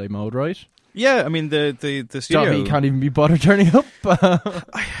in holiday mode, right? Yeah, I mean the studio. Johnny can't even be bothered turning up. What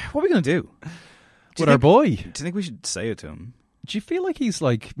are we gonna do? With our boy? Do you think we should say it to him? Do you feel like he's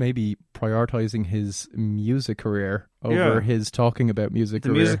maybe prioritizing his music career over his talking about music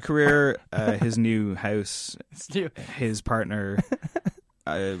career? The music career, his new house, his partner.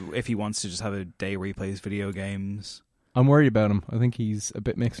 If he wants to just have a day where he plays video games. I'm worried about him. I think he's a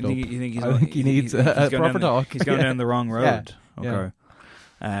bit mixed up. I think he needs a proper talk. He's going down the wrong road. Yeah. Okay.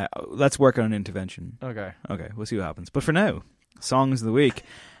 Let's work on an intervention. Okay, we'll see what happens. But for now, Songs of the Week.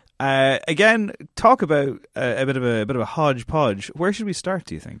 Again, talk about a bit of a hodgepodge. Where should we start,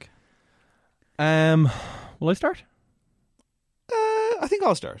 do you think? Will I start? I think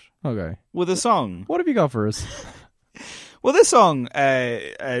I'll start. Okay. With a song. What have you got for us? Well, this song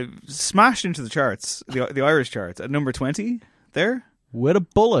smashed into the charts, the Irish charts, at number 20 there. With a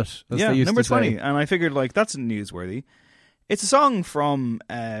bullet, as they used number to say. 20. And I figured, that's newsworthy. It's a song from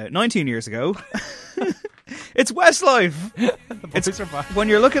 19 years ago. It's Westlife. It's When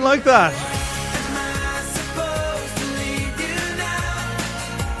You're Looking Like That.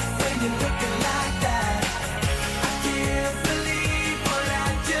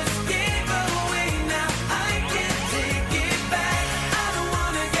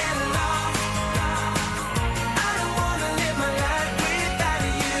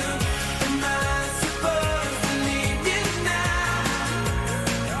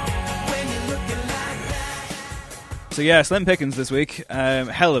 So yeah, Slim Pickens this week.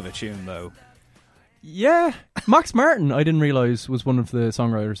 Hell of a tune though. Yeah, Max Martin, I didn't realise was one of the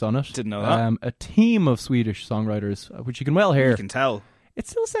songwriters on it. Didn't know that. A team of Swedish songwriters, which you can well hear. You can tell. It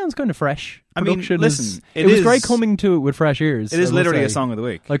still sounds kind of fresh. I mean, Production listen, it was great coming to it with fresh ears. It is I will literally say. a song of the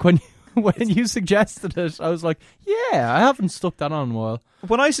week. Like when you suggested it, I was like, yeah, I haven't stuck that on in a while.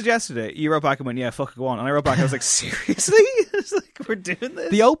 When I suggested it, you wrote back and went, yeah, fuck it, go on. And I wrote back, I was like, seriously? It's like, we're doing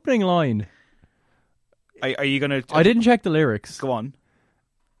this? The opening line. Are you going to... I didn't check the lyrics. Go on.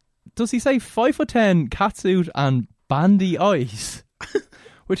 Does he say 5'10", catsuit and bandy eyes?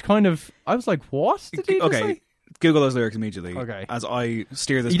 Which kind of... I was like, what did he just say? Google those lyrics immediately. Okay. As I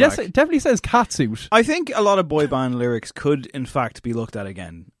steer this He back. definitely says catsuit. I think a lot of boy band lyrics could, in fact, be looked at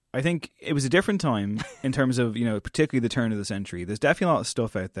again. I think it was a different time in terms of, particularly the turn of the century. There's definitely a lot of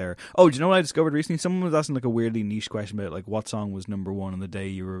stuff out there. Oh, do you know what I discovered recently? Someone was asking like a weirdly niche question about like what song was number one on the day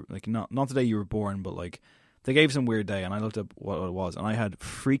you were like not the day you were born, but like they gave some weird day, and I looked up what it was, and I had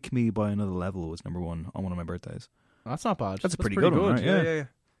 "Freak Me" by Another Level was number one on one of my birthdays. That's not bad. That's pretty good one, right? Yeah.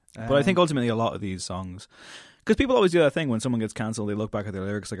 But I think ultimately a lot of these songs, because people always do that thing when someone gets cancelled, they look back at their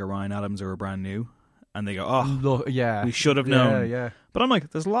lyrics like a Ryan Adams or a Brand New, and they go, "Oh, yeah, we should have known." Yeah. But I'm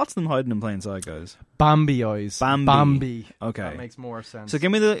like, there's lots of them hiding in plain sight, guys. Bambi eyes. Bambi. Okay, that makes more sense. So give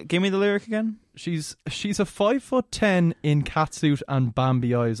me the lyric again. She's a 5'10" in catsuit and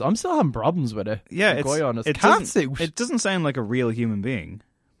Bambi eyes. I'm still having problems with it. Yeah, to be quite honest. It doesn't sound like a real human being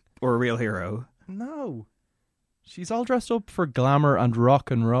or a real hero. No. She's all dressed up for glamour and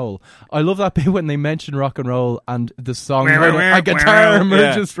rock and roll. I love that bit when they mention rock and roll and the song a guitar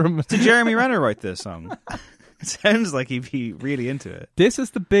emerges from... Did Jeremy Renner write this song? It sounds like he'd be really into it. This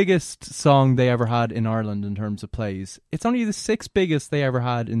is the biggest song they ever had in Ireland in terms of plays. It's only the 6th biggest they ever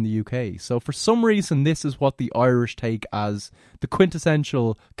had in the UK. So for some reason, this is what the Irish take as the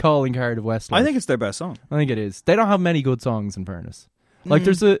quintessential calling card of Westlife. I think it's their best song. I think it is. They don't have many good songs, in fairness. Like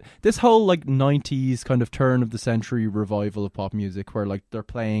there's this whole like 90s kind of turn of the century revival of pop music where like they're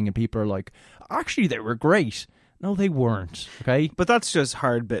playing and people are like, actually they were great. No, they weren't. Okay, but that's just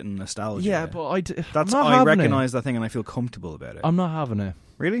hard bitten nostalgia. Yeah, but I recognise that thing and I feel comfortable about it. I'm not having it.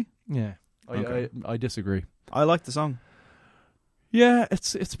 Really? Yeah, okay. I disagree. I like the song. Yeah,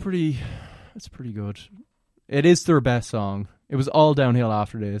 it's pretty good. It is their best song. It was all downhill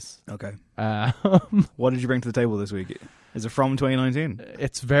after this. Okay. What did you bring to the table this week? Is it from 2019?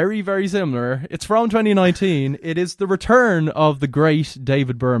 It's very, very similar. It's from 2019. It is the return of the great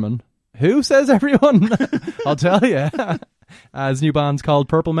David Berman. Who says everyone? I'll tell you. His new band's called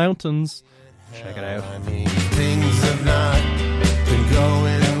Purple Mountains. Check it out. I mean, things have not been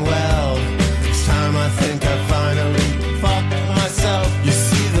going well. It's time I think I finally fucked myself. You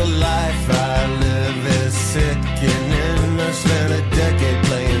see, the life I live is sickening. I spent a decade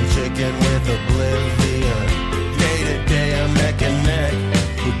playing chicken with oblivion. I'm neck and neck,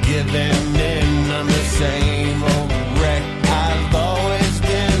 we're giving in. I'm the same old wreck I've always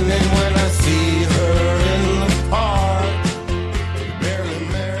been. And when I see her in the park, barely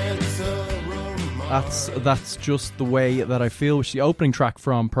married to romance. That's just the way that I feel. Which the opening track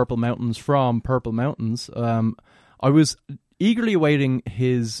from Purple Mountains. I was eagerly awaiting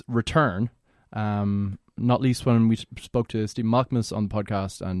his return. Not least when we spoke to Steve Malkmus on the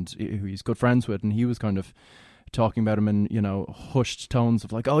podcast, and who he's good friends with, and he was kind of talking about him in hushed tones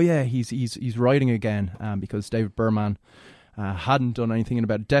of like, oh yeah, he's writing again, because David Berman hadn't done anything in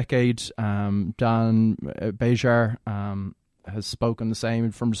about a decade. Dan Bejar has spoken the same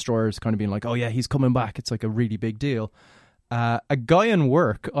from Destroyers, kind of being like, oh yeah, he's coming back. It's like a really big deal. A guy in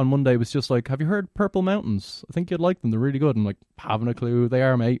work on Monday was just like, have you heard Purple Mountains? I think you'd like them. They're really good. I'm like, haven't a clue who they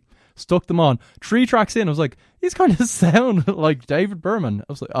are, mate. Stuck them on. 3 tracks in, I was like, these kind of sound like David Berman.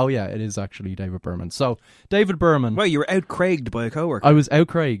 I was like, oh yeah, it is actually David Berman. So, David Berman. Well, you were out-craiged by a coworker. I was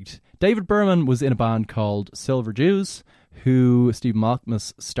out-craiged. David Berman was in a band called Silver Jews, who Steve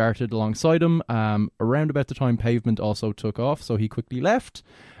Malkmus started alongside him around about the time Pavement also took off, so he quickly left.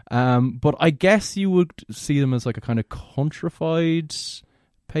 But I guess you would see them as like a kind of countrified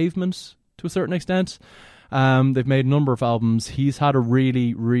Pavement to a certain extent. They've made a number of albums. He's had a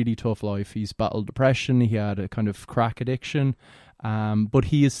really, really tough life. He's battled depression. He had a kind of crack addiction. But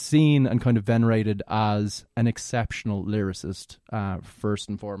he is seen and kind of venerated as an exceptional lyricist, first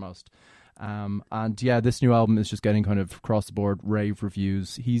and foremost. And yeah, this new album is just getting kind of across the board rave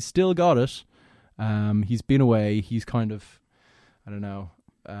reviews. He's still got it. He's been away. He's kind of, I don't know,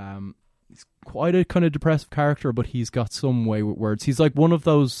 he's quite a kind of depressive character, but he's got some way with words. He's like one of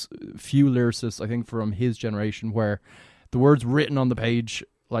those few lyricists, I think, from his generation where the words written on the page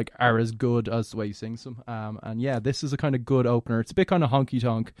like are as good as the way he sings them. And yeah, this is a kind of good opener. It's a bit kind of honky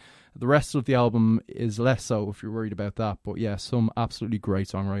tonk. The rest of the album is less so if you're worried about that. But yeah, some absolutely great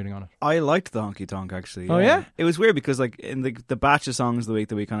songwriting on it. I liked the honky tonk actually. Oh yeah? It was weird because like in the batch of songs the week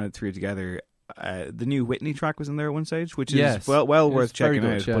that we kind of threw together, the new Whitney track was in there at one stage, which is well worth checking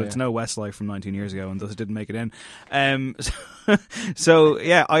out. But it's no Westlife from 19 years ago, and thus it didn't make it in. So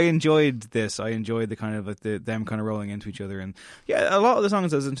yeah, I enjoyed this. I enjoyed the kind of like them kind of rolling into each other, and yeah, a lot of the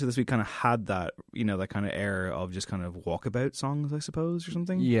songs I was into this week kind of had that, you know, that kind of air of just kind of walkabout songs, I suppose, or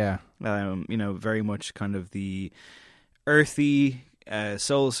something. Yeah, you know, very much kind of the earthy,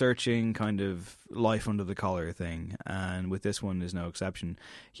 soul-searching kind of life under the collar thing, and with this one is no exception.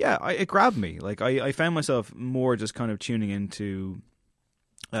 Yeah, it grabbed me. Like I found myself more just kind of tuning into,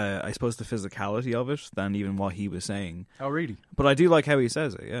 I suppose, the physicality of it than even what he was saying. Oh, really? But I do like how he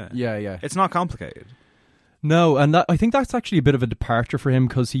says it. Yeah, yeah. It's not complicated. No, and I think that's actually a bit of a departure for him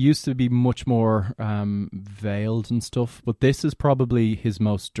because he used to be much more veiled and stuff. But this is probably his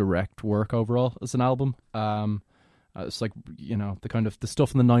most direct work overall as an album. It's like, you know, the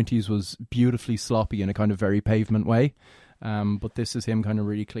stuff in the 90s was beautifully sloppy in a kind of very Pavement way. But this is him kind of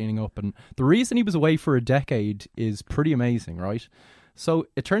really cleaning up. And the reason he was away for a decade is pretty amazing, right? So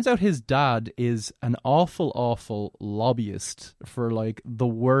it turns out his dad is an awful lobbyist for like the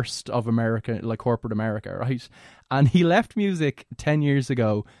worst of America, like corporate America, right? And he left music 10 years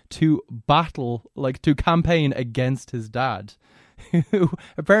ago to to campaign against his dad. Who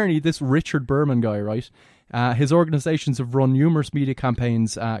apparently this Richard Berman guy, right? His organizations have run numerous media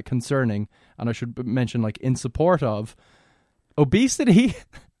campaigns concerning, and I should mention, like, in support of obesity,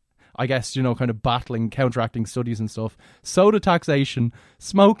 I guess, you know, kind of battling, counteracting studies and stuff, soda taxation,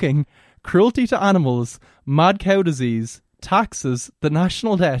 smoking, cruelty to animals, mad cow disease, taxes, the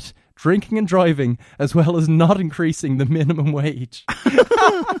national debt, drinking and driving, as well as not increasing the minimum wage.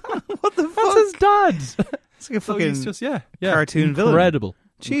 What the fuck? That's his dad. It's like a fucking he's just, cartoon villain. Incredible.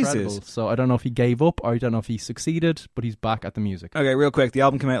 Jesus. Incredible. So I don't know if he gave up or I don't know if he succeeded, but he's back at the music. Okay, real quick. The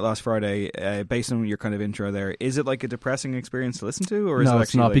album came out last Friday. Based on your kind of intro there, is it like a depressing experience to listen to? Or is no, it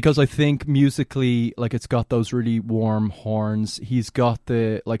it's not. like... Because I think musically, like, it's got those really warm horns. He's got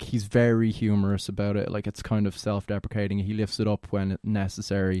he's very humorous about it. Like, it's kind of self-deprecating. He lifts it up when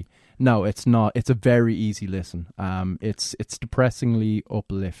necessary. No, it's not. It's a very easy listen. It's depressingly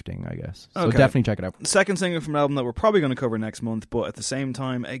uplifting, I guess. So definitely check it out. Second single from an album that we're probably going to cover next month, but at the same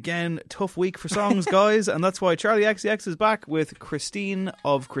time, again, tough week for songs, guys, and that's why Charlie XCX is back with Christine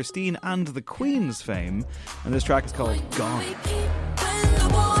of Christine and the Queen's fame, and this track is called Gone.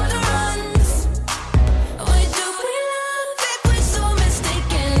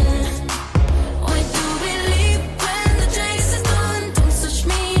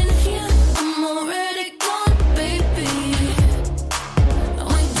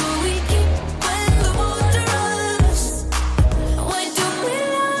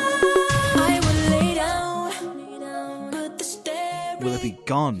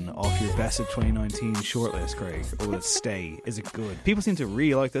 Gone off your best of 2019 shortlist, Craig, or will it stay? Is it good? People seem to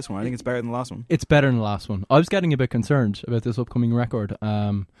really like this one. I think it's better than the last one. It's better than the last one. I was getting a bit concerned about this upcoming record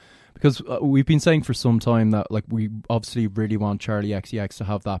because we've been saying for some time that, like, we obviously really want Charlie XCX to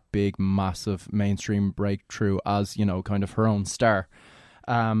have that big, massive mainstream breakthrough as, you know, kind of her own star.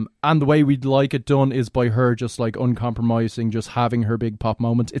 And the way we'd like it done is by her just, like, uncompromising, just having her big pop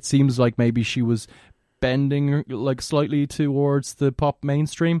moment. It seems like maybe she was bending like slightly towards the pop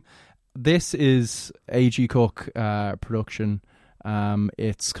mainstream. This is A.G. Cook production.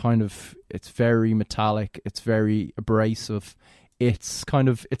 It's very metallic. It's very abrasive. It's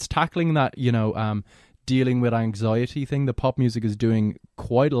tackling that, you know, dealing with anxiety thing that pop music is doing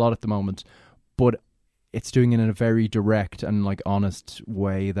quite a lot at the moment, but it's doing it in a very direct and, like, honest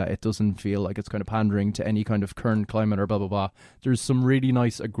way that it doesn't feel like it's kind of pandering to any kind of current climate or blah, blah, blah. There's some really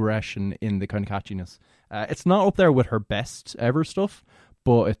nice aggression in the kind of catchiness. It's not up there with her best ever stuff,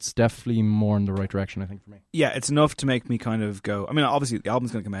 but it's definitely more in the right direction, I think, for me. Yeah, it's enough to make me kind of go... I mean, obviously, the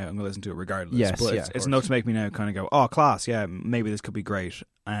album's going to come out. I'm going to listen to it regardless. Yes, but it's enough to make me now kind of go, oh, class, yeah, maybe this could be great.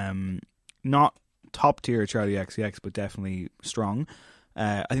 Not top-tier Charlie XCX, but definitely strong.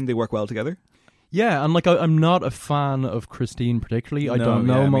 I think they work well together. Yeah, and, like, I'm not a fan of Christine particularly. I don't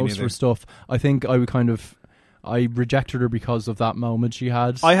know most of her stuff. I think I rejected her because of that moment she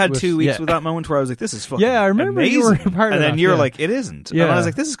had. I had 2 weeks with that moment where I was like, this is fucking I remember amazing. You were part of and then that, you're like, it isn't. Yeah. And I was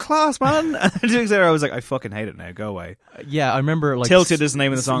like, this is class, man. And 2 weeks later, I was like, I fucking hate it now. Go away. Yeah, I remember, like... Tilted is the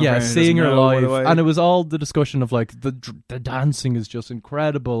name of the song. Yeah, seeing her live. And it was all the discussion of, like, the dancing is just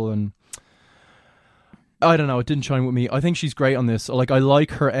incredible and... I don't know, it didn't shine with me. I think she's great on this. Like, I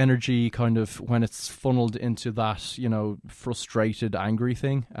like her energy kind of when it's funneled into that, you know, frustrated, angry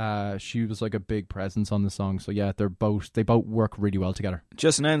thing. She was like a big presence on the song. So yeah, they both work really well together.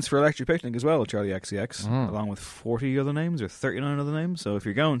 Just announced for Electric Picnic as well, Charlie XCX, along with 40 other names or 39 other names. So if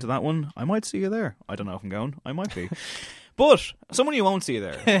you're going to that one, I might see you there. I don't know if I'm going. I might be. But someone you won't see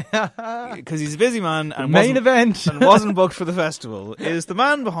there, because he's a busy man and main event and wasn't booked for the festival, is the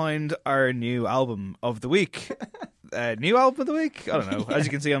man behind our new album of the week. New album of the week? I don't know. Yeah. As you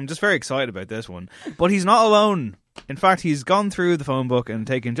can see, I'm just very excited about this one. But he's not alone. In fact, he's gone through the phone book and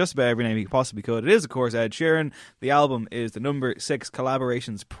taken just about every name he possibly could. It is, of course, Ed Sheeran. The album is the number 6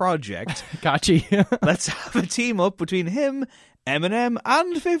 Collaborations Project. Catchy. Let's have a team up between him, Eminem,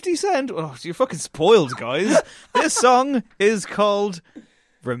 and 50 Cent. Oh, you're fucking spoiled, guys. This song is called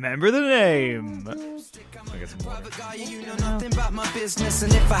Remember the Name. Private guy, you know nothing about my business.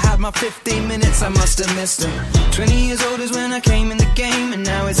 And if I had my 15 minutes, I must have missed them. 20 years old is when I came in the game, and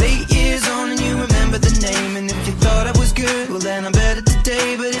now it's 8 years on and you remember the name. And if you thought I was good, well then I'm better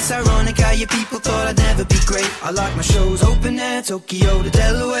today. But it's ironic how you people thought I'd never be great. I like my shows open air, Tokyo to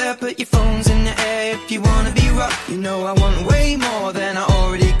Delaware. Put your phones in the air if you wanna be rock. You know I want way more than I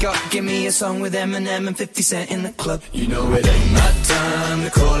already got. Give me a song with Eminem and 50 Cent in the club. You know it ain't my time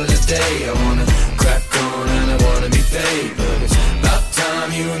to call it a day. I wanna crack on and I wanna be paid, but it's about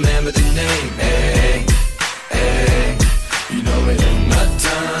time you remember the name. Hey, hey, you know it ain't my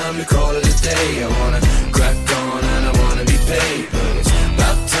time to call it a day. I wanna crack on and I wanna be paid, but it's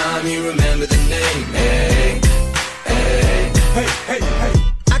about time you remember the name. Hey, hey, hey, hey, hey.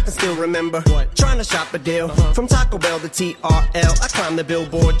 I can still remember trying to shop a deal from Taco Bell to TRL. I climbed the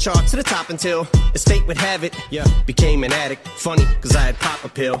Billboard chart to the top until the state would have it. Became an addict. Funny, cause I had pop a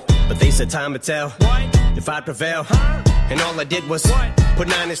pill, but they said time would tell if I'd prevail. And all I did was put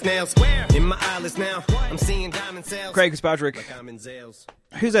 9-inch nails in my eyelids. Now I'm seeing diamond sales. Craig Fitzpatrick. Like I'm in Zales.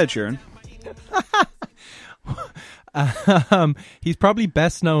 Who's Ed Sheeran? He's probably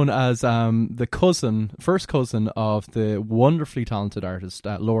best known as the first cousin of the wonderfully talented artist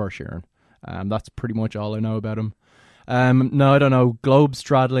Laura Sheeran. That's pretty much all I know about him. No, I don't know.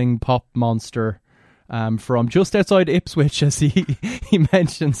 Globe-straddling pop monster from just outside Ipswich, as he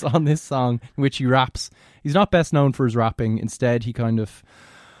mentions on this song, in which he raps. He's not best known for his rapping. Instead, he kind of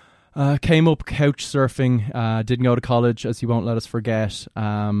came up couch surfing, didn't go to college, as he won't let us forget.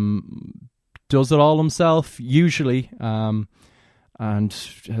 Does it all himself, usually, and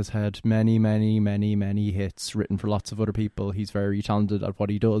has had many, many, many, many hits written for lots of other people. He's very talented at what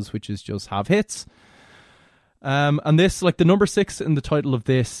he does, which is just have hits. And this, like the number 6 in the title of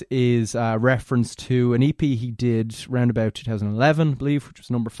this, is a reference to an EP he did around about 2011, I believe, which was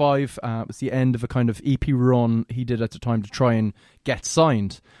number 5. It was the end of a kind of EP run he did at the time to try and get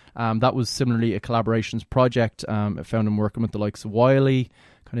signed. That was similarly a collaborations project. I found him working with the likes of Wiley,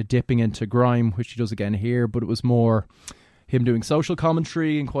 kind of dipping into grime, which he does again here, but it was more him doing social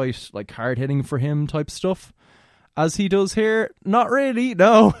commentary and quite like hard-hitting for him type stuff. As he does here, not really,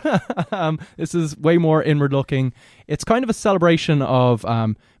 no. This is way more inward-looking. It's kind of a celebration of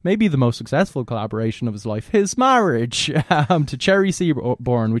maybe the most successful collaboration of his life, his marriage to Cherry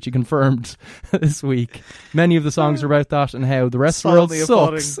Seaborn, which he confirmed this week. Many of the songs are about that and how the rest of the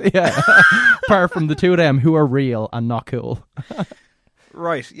world sucks. Yeah. Apart from the two of them, who are real and not cool.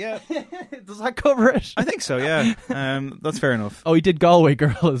 Right, yeah. Does that cover it? I think so, yeah. That's fair enough. Oh, he did Galway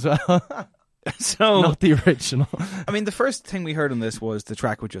Girl as well. So, not the original. I mean, the first thing we heard on this was the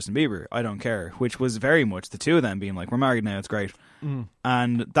track with Justin Bieber, I Don't Care, which was very much the two of them being like, we're married now, it's great.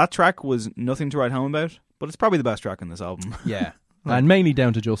 And that track was nothing to write home about, but it's probably the best track on this album. Yeah. And mainly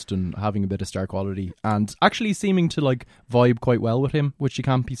down to Justin having a bit of star quality and actually seeming to like vibe quite well with him, which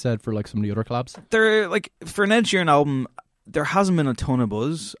can't be said for like some of the other collabs. They're like, for an Ed Sheeran album, there hasn't been a ton of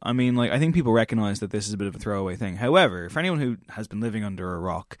buzz. I mean, like, I think people recognise that this is a bit of a throwaway thing. However, for anyone who has been living under a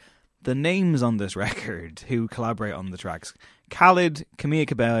rock, the names on this record who collaborate on the tracks: Khalid, Camila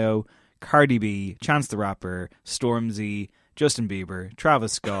Cabello, Cardi B, Chance the Rapper, Stormzy, Justin Bieber,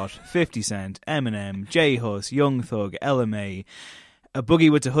 Travis Scott, 50 Cent, Eminem, J Hus, Young Thug, LMA, A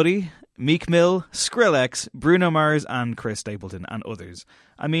Boogie with the Hoodie, Meek Mill, Skrillex, Bruno Mars, and Chris Stapleton, and others.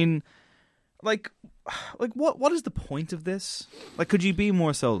 I mean, like what is the point of this? Like, could you be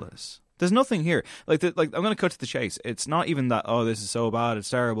more soulless? There's nothing here. Like I'm going to cut to the chase. It's not even that, oh, this is so bad, it's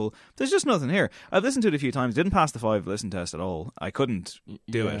terrible. There's just nothing here. I've listened to it a few times. Didn't pass the 5 listen test at all. I couldn't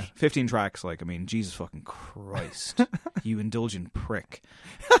do it. 15 tracks. Like, I mean, Jesus fucking Christ. You indulgent prick.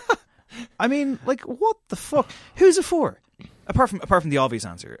 I mean, like, what the fuck? Who's it for? Apart from the obvious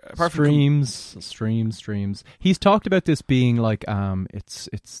answer, streams. He's talked about this being like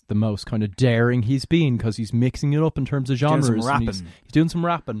it's the most kind of daring he's been because he's mixing it up in terms of genres. Doing some rapping. He's doing some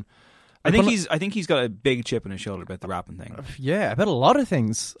rapping. I think he's got a big chip on his shoulder about the rapping thing. Yeah, about a lot of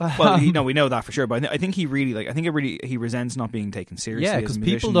things. Well, we know that for sure. But I think he really he resents not being taken seriously. Yeah, because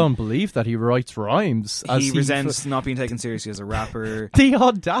people don't believe that he writes rhymes. He resents not being taken seriously as a rapper. The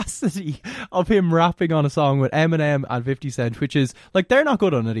audacity of him rapping on a song with Eminem and 50 Cent, which is like they're not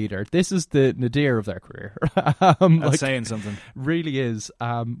good on it either. This is the nadir of their career. That's saying something. Really is.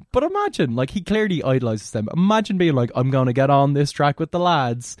 But imagine, like, he clearly idolizes them. Imagine being like, I'm going to get on this track with the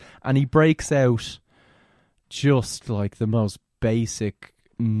lads, and he breaks out just like the most basic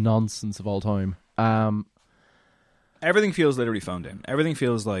nonsense of all time. Everything feels literally phoned in. Everything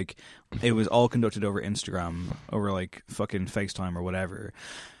feels like it was all conducted over Instagram, over like fucking FaceTime or whatever.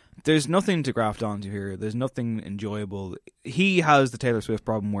 There's nothing to graft onto here. There's nothing enjoyable. He has the Taylor Swift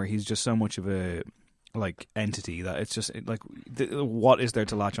problem where he's just so much of a like entity that it's just like what is there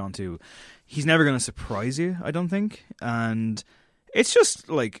to latch onto? He's never going to surprise you, I don't think. And it's just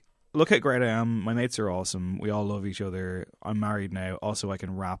like, look how great I am. My mates are awesome. We all love each other. I'm married now. Also, I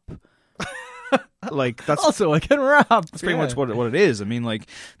can rap. Like that's also I can rap. That's pretty much what it is. I mean, like,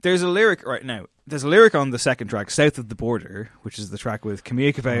 there's a lyric right now. There's a lyric on the second track, "South of the Border," which is the track with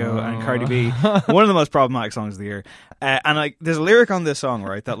Camila Cabello and Cardi B. One of the most problematic songs of the year. And like, there's a lyric on this song,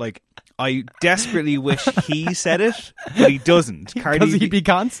 right, that like I desperately wish he said it, but he doesn't. Because he'd be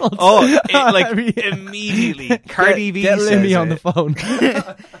cancelled. Immediately. Cardi B says Lemmy on the phone.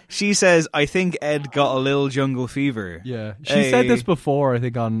 She says, "I think Ed got a little jungle fever." Yeah, she said this before. I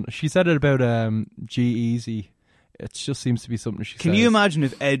think she said it about G-Eazy. It just seems to be something she says. Can you imagine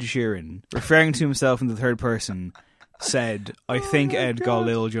if Ed Sheeran, referring to himself in the third person, said, "I think Ed got a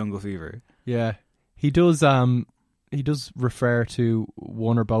little jungle fever"? Yeah, he does. He does refer to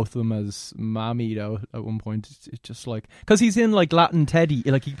one or both of them as Mammy, though, at one point. It's just like, because he's in like Latin Teddy,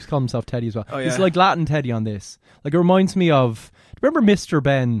 like he calls himself Teddy as well. Oh, yeah. He's like Latin Teddy on this. Like, it reminds me of, remember Mr.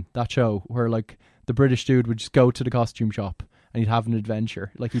 Ben, that show where like the British dude would just go to the costume shop and he'd have an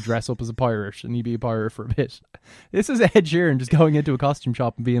adventure. Like, he'd dress up as a pirate and he'd be a pirate for a bit. This is Ed Sheeran just going into a costume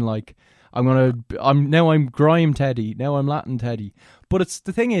shop and being like, I'm Grime Teddy, now I'm Latin Teddy. But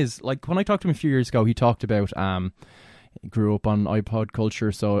the thing is, like, when I talked to him a few years ago, he talked about he grew up on iPod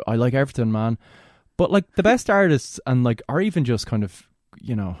culture, so I like everything, man. But like, the best artists, and like, or even just kind of,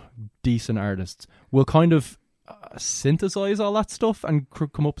 you know, decent artists, will kind of synthesize all that stuff and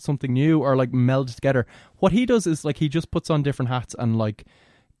come up with something new, or like meld it together. What he does is like, he just puts on different hats and like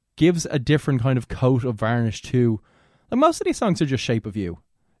gives a different kind of coat of varnish to, like, most of these songs are just Shape of You,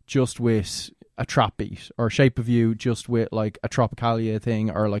 just with a trap beat, or Shape of You just with like a Tropicalia thing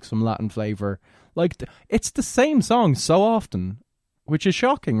or like some Latin flavor. Like, it's the same song so often, which is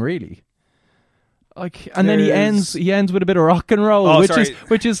shocking, really. Like, and then he ends with a bit of rock and roll,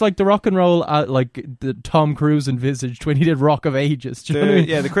 which is like the rock and roll like the Tom Cruise envisaged when he did Rock of Ages. Do you know what I mean?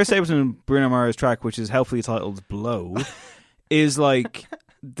 Yeah, the Chris Stapleton and Bruno Mars track, which is helpfully titled "Blow," is like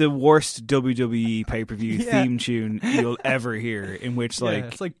the worst WWE pay-per-view theme tune you'll ever hear, in which like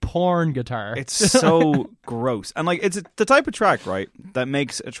it's like porn guitar. It's so gross. And like, it's the type of track, right, that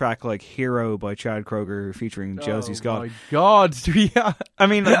makes a track like "Hero" by Chad Kroeger featuring Josie Scott. Oh my god. Yeah. I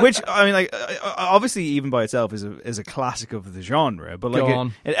mean, obviously even by itself is a classic of the genre, but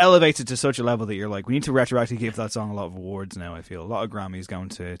like it elevates it to such a level that you're like, we need to retroactively give that song a lot of awards now. I feel a lot of Grammys going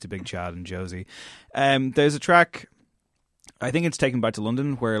to Big Chad and Josie. There's a track, I think it's Taken Back to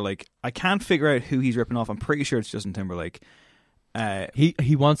London, where like I can't figure out who he's ripping off. I'm pretty sure it's Justin Timberlake.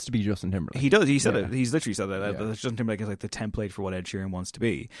 He wants to be Justin Timberlake. He does. He said it. He's literally said that. Yeah. Justin Timberlake is like the template for what Ed Sheeran wants to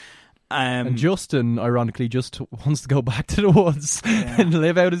be. And Justin, ironically, just wants to go back to the woods and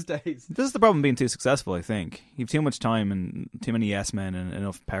live out his days. This is the problem being too successful, I think. You have too much time and too many yes men and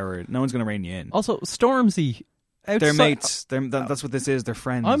enough power. No one's going to rein you in. Also, Stormzy, they're mates. That's what this is. They're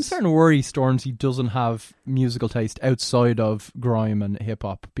friends. I'm starting to worry Stormzy doesn't have musical taste outside of grime and hip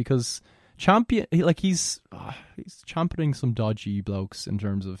hop, because he's championing some dodgy blokes in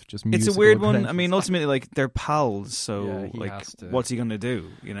terms of just musical. It's a weird one. I mean, ultimately, like, they're pals, so like, what's he gonna do?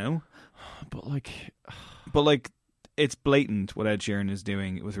 You know? But like, it's blatant what Ed Sheeran is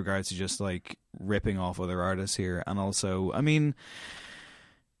doing with regards to just like ripping off other artists here, and also, I mean,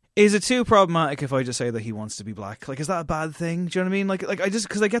 is it too problematic if I just say that he wants to be black? Like, is that a bad thing? Do you know what I mean? Like I just,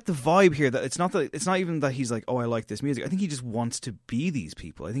 because I get the vibe here that it's not even that he's like, oh, I like this music. I think he just wants to be these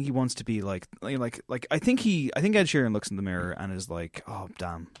people. I think he wants to be like I think Ed Sheeran looks in the mirror and is like, oh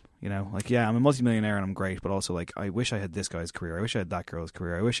damn, You know, like, yeah, I'm a multimillionaire and I'm great, but also, like, I wish I had this guy's career. I wish I had that girl's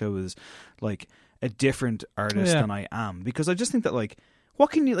career. I wish I was, like, a different artist than I am. Because I just think that, like,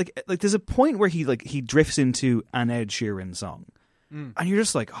 what can you, like there's a point where he drifts into an Ed Sheeran song. And you're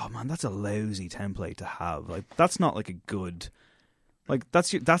just like, oh, man, that's a lousy template to have. Like, that's not, like, a good... Like,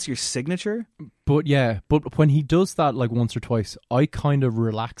 that's your signature? But when he does that, like, once or twice, I kind of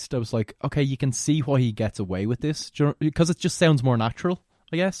relaxed. I was like, okay, you can see why he gets away with this. Because it just sounds more natural,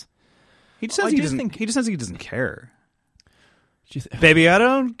 I guess. He just says he doesn't care. Baby, I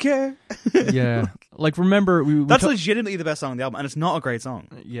don't care. Yeah. Like, remember... That's legitimately the best song on the album, and it's not a great song.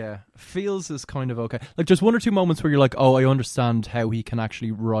 Yeah. Feels is kind of okay. Like, there's one or two moments where you're like, oh, I understand how he can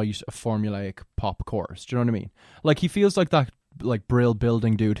actually write a formulaic pop chorus. Do you know what I mean? Like, he feels like that, like, Brill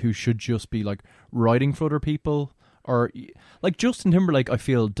building dude who should just be, like, writing for other people. Or, like, Justin Timberlake, I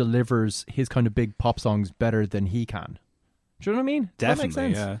feel, delivers his kind of big pop songs better than he can. Do you know what I mean? Definitely, that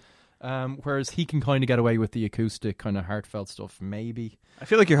makes sense? yeah. Whereas he can kind of get away with the acoustic, kind of heartfelt stuff, maybe. I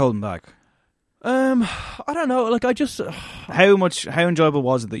feel like you're holding back. I don't know. Like, I just... How enjoyable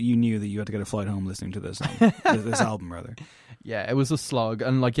was it that you knew that you had to get a flight home listening to this this album, rather? Yeah, it was a slog.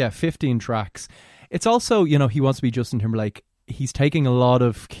 And, like, 15 tracks. It's also, you know, he wants to be Justin Timberlake. He's taking a lot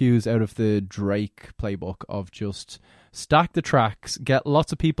of cues out of the Drake playbook of just stack the tracks, get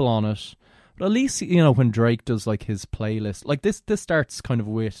lots of people on it. But at least, you know, when Drake does, like, his playlist, like, this starts kind of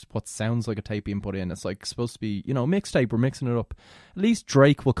with what sounds like a tape being put in. It's, like, supposed to be, you know, mixtape. We're mixing it up. At least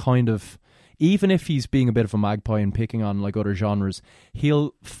Drake will kind of, even if he's being a bit of a magpie and picking on, like, other genres,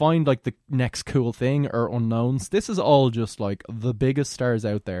 he'll find, like, the next cool thing or unknowns. This is all just, like, the biggest stars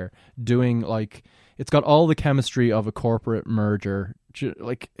out there doing, like, it's got all the chemistry of a corporate merger.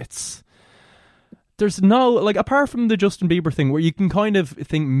 Like, it's... There's no, like, apart from the Justin Bieber thing where you can kind of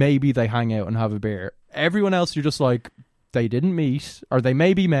think maybe they hang out and have a beer. Everyone else, you're just like, they didn't meet, or they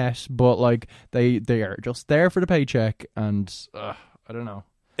maybe met, but, like, they are just there for the paycheck, and I don't know.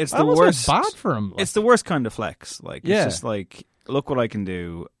 It's the worst. Bad for him. Like, it's the worst kind of flex. Like, it's just like, look what I can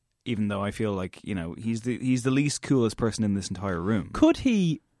do. Even though I feel like, you know, he's the least coolest person in this entire room. Could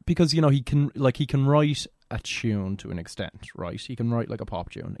he? Because, you know, he can write a tune to an extent, right? He can write, like, a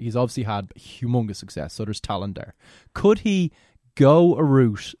pop tune. He's obviously had humongous success, so there's talent there. Could he go a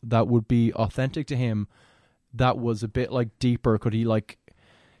route that would be authentic to him, that was a bit, like, deeper? Could he, like...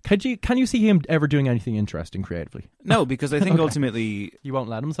 Can you see him ever doing anything interesting creatively? No, because I think ultimately... He won't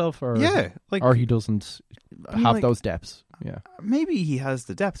let himself? Or, yeah. Like, or he doesn't have like, those depths? Yeah. Maybe he has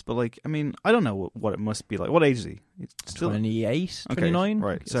the depths, but, like, I mean, I don't know what it must be like. What age is he? He's still 28, 29? Okay,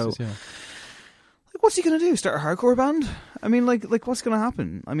 right, so... Yeah. Like, what's he going to do? Start a hardcore band? I mean, like what's going to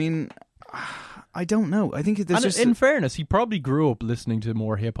happen? I mean... I don't know. I think there's just... In fairness, he probably grew up listening to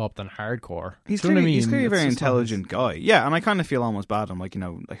more hip-hop than hardcore. He's clearly a very intelligent guy. Yeah, and I kind of feel almost bad. I'm like, you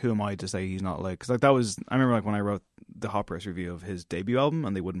know, like, who am I to say he's not like... Because, like, that was... I remember, like, when I wrote the Hot Press review of his debut album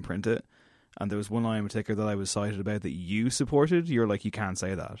and they wouldn't print it, and there was one line in particular that I was cited about that you supported. You're like, you can't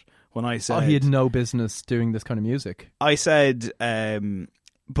say that. When I said... Oh, he had no business doing this kind of music. I said...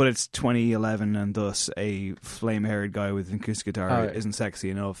 but it's 2011 and thus a flame-haired guy with an acoustic guitar isn't sexy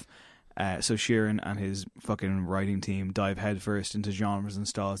enough. So Sheeran and his fucking writing team dive headfirst into genres and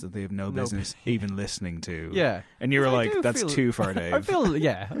styles that they have no business even listening to. Yeah. And you were like, that's too far, Dave. I feel,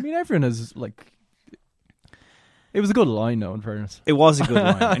 yeah. I mean, everyone is like... It was a good line, though, in fairness. It was a good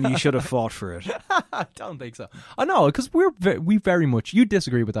line, and you should have fought for it. I don't think so. I know, because we very much... You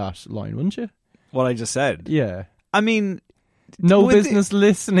disagree with that line, wouldn't you? What I just said? Yeah. I mean... No business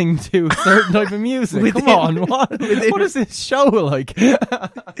listening to a certain type of music. Come on, what is this show like?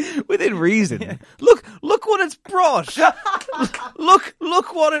 Within reason. Yeah. Look what it's brought.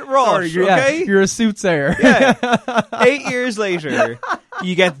 look what it wrought. Sorry, okay, you're a soothsayer. Yeah. 8 years later,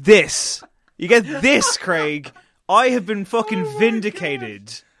 you get this. You get this, Craig. I have been fucking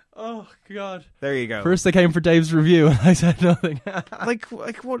vindicated. Oh God! There you go. First, they came for Dave's review, and I said nothing. like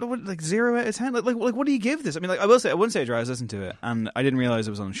what? Like 0 out of 10? Like what do you give this? I mean, like I wouldn't say I was listening to it, and I didn't realize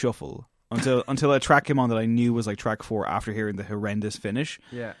it was on shuffle until a track came on that I knew was like track 4 after hearing the horrendous finish.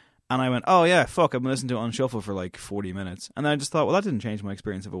 Yeah. And I went, oh yeah, fuck! I've been listening to it on shuffle for like 40 minutes, and then I just thought, well, that didn't change my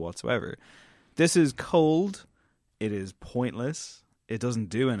experience of it whatsoever. This is cold. It is pointless. It doesn't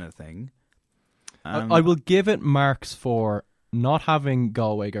do anything. I will give it marks for not having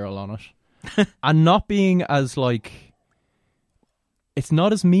Galway Girl on it and not being as like, it's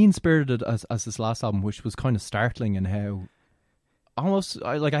not as mean-spirited as this last album, which was kind of startling in how almost,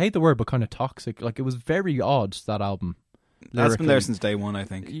 I hate the word, but kind of toxic. Like, it was very odd, that album. Lyrically. That's been there since day one, I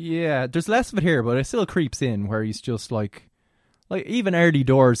think. Yeah, there's less of it here, but it still creeps in where he's just like Like, even early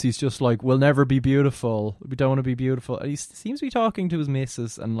doors, he's just like, we'll never be beautiful. We don't want to be beautiful. And he seems to be talking to his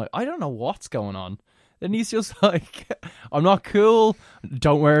missus, and like, I don't know what's going on. And he's just like, I'm not cool.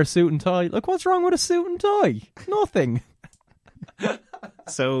 Don't wear a suit and tie. Like, what's wrong with a suit and tie? Nothing.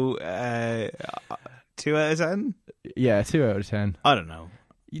 So, 2 out of 10? Yeah, 2 out of 10. I don't know.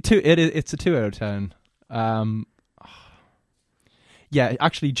 It's a 2 out of 10. Yeah,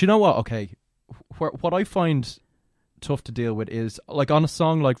 actually, do you know what? Okay, what I find tough to deal with is, like, on a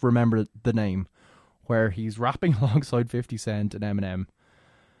song like Remember the Name, where he's rapping alongside 50 Cent and Eminem,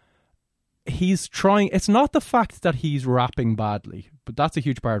 he's trying, it's not the fact that he's rapping badly, but that's a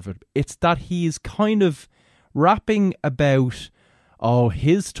huge part of it. It's that he's kind of rapping about,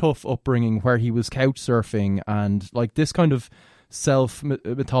 his tough upbringing where he was couch surfing, and like this kind of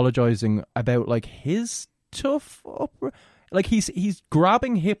self-mythologizing about like his tough like he's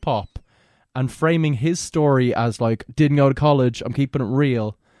grabbing hip-hop and framing his story as like, didn't go to college, I'm keeping it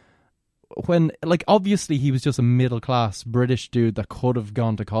real, when like obviously he was just a middle-class British dude that could have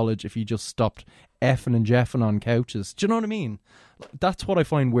gone to college if he just stopped effing and jeffing on couches. Do you know what I mean? That's what I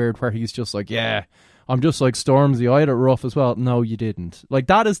find weird, where he's just like, yeah, I'm just like Stormzy, I had it rough as well. No, you didn't. Like,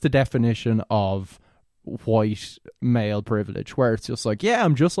 that is the definition of white male privilege, where it's just like, yeah,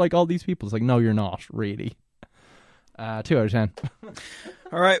 I'm just like all these people. It's like, no, you're not, really. 2 out of 10.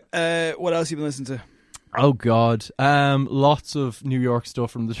 All right, what else have you been listening to? Oh, God. Lots of New York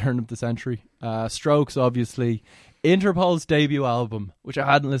stuff from the turn of the century. Strokes, obviously. Interpol's debut album, which I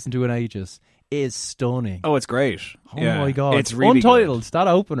hadn't listened to in ages, is stunning. Oh, it's great. Oh, my God. It's really Untitled, good. That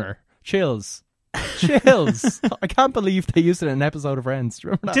opener. Chills. Chills. I can't believe they used it in an episode of Friends. Do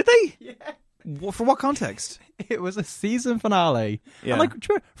you remember that? Did they? Yeah. For what context? It was a season finale. Yeah. And like,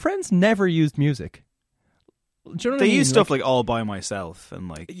 Friends never used music. Do you know what I mean? They use stuff like All By Myself and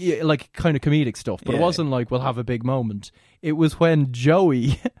like... Yeah, like kind of comedic stuff. But Yeah. it wasn't like, we'll have a big moment. It was when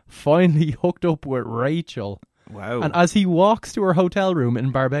Joey finally hooked up with Rachel. Wow. And as he walks to her hotel room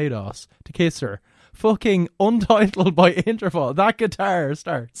in Barbados to kiss her, fucking Untitled by Interpol, that guitar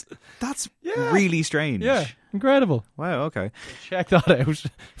starts. That's really strange. Yeah, incredible. Wow, okay. Check that out.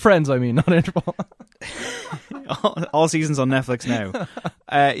 Friends, I mean, not Interpol. All seasons on Netflix now.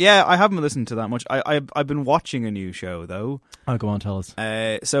 Yeah, I haven't listened to that much. I've been watching a new show, though. Oh, go on, tell us.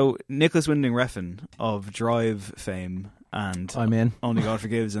 So, Nicholas Winding Refn of Drive fame and I'm in. Only God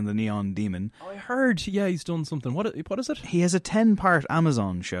Forgives and The Neon Demon. I heard, yeah, he's done something. What is it? He has a 10-part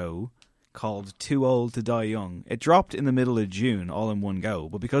Amazon show called Too Old to Die Young. It dropped in the middle of June, all in one go.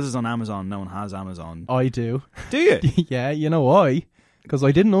 But because it's on Amazon, no one has Amazon. I do. Do you? Yeah, you know why? Because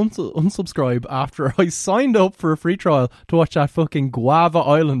I didn't unsubscribe after I signed up for a free trial to watch that fucking Guava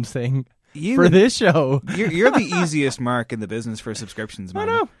Island thing for this show. You're the easiest mark in the business for subscriptions, man.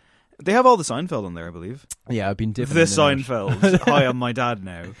 I know. They have all the Seinfeld on there, I believe. Yeah, I've been dipping The in and out. Seinfeld. Hi, I'm my dad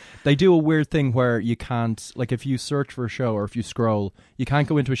now. They do a weird thing where you can't, like, if you search for a show or if you scroll, you can't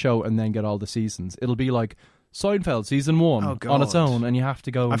go into a show and then get all the seasons. It'll be like Seinfeld season 1 on its own, and you have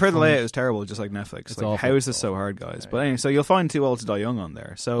to go. I've heard the layout is terrible, just like Netflix. It's Like, awful. how is this so hard, guys? But anyway, so you'll find Too Old to Die Young on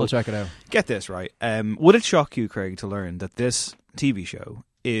there. So I'll check it out. Get this right. Would it shock you, Craig, to learn that this TV show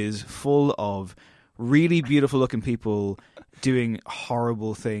is full of really beautiful looking people doing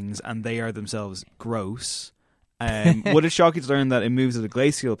horrible things, and they are themselves gross? Would it shock you to learn that it moves at a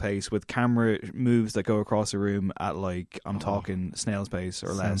glacial pace with camera moves that go across a room at, like, I'm talking snail's pace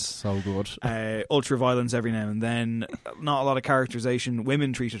or less? So good. Ultra violence every now and then. Not a lot of characterization.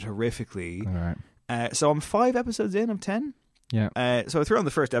 Women treated horrifically. All right. So I'm 5 episodes in of 10. Yeah. So I threw on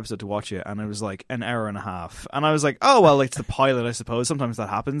the first episode to watch it, and it was like an hour and a half. And I was like, oh, well, it's the pilot, I suppose. Sometimes that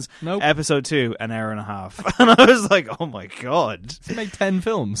happens. Nope. Episode 2, an hour and a half. And I was like, oh my God. They make 10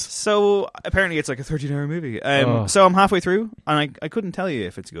 films. So apparently it's like a 13-hour movie. Oh. So I'm halfway through, and I couldn't tell you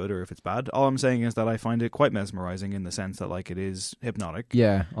if it's good or if it's bad. All I'm saying is that I find it quite mesmerizing in the sense that, like, it is hypnotic.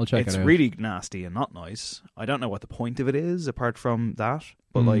 Yeah, I'll check it out. It's really nasty and not nice. I don't know what the point of it is apart from that.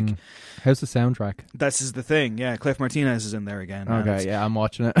 But like, how's the soundtrack? this is the thing. Yeah, Cliff Martinez is in there again. Okay, yeah, I'm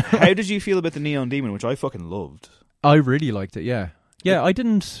watching it. How did you feel about the Neon Demon, which I fucking loved? I really liked it. Yeah, I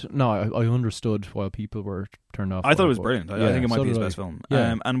didn't. No, I understood why people were turned off. I thought by it was but brilliant. I yeah, think it might so be his did I. best film.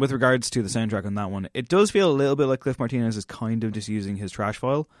 Yeah. And with regards to the soundtrack on that one, it does feel a little bit like Cliff Martinez is kind of just using his trash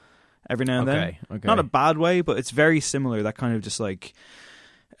file every now and then. Okay. Not a bad way, but it's very similar. That kind of just like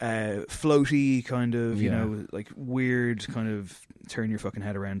floaty kind of, you know, like weird kind of turn your fucking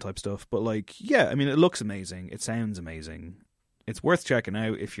head around type stuff. But like, yeah, I mean, it looks amazing. It sounds amazing. It's worth checking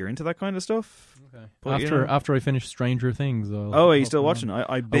out if you're into that kind of stuff. Okay. But, After I finish Stranger Things. Are you still watching?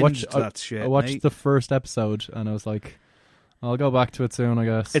 I binged that shit. I watched mate. the first episode and I was like, I'll go back to it soon, I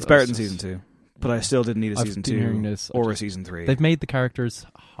guess. It's better than season 2. But I still didn't need a I've season been hearing 2 this. or a season 3. They've made the characters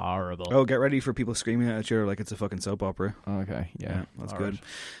horrible. Oh, get ready for people screaming at you like it's a fucking soap opera. Okay, yeah. That's All good. right.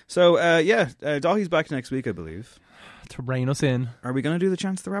 So, Dahi's back next week, I believe. To rein us in. Are we going to do the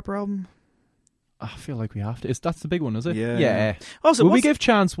Chance the Rapper album? I feel like we have to. That's the big one, is it? Yeah. Also, will we give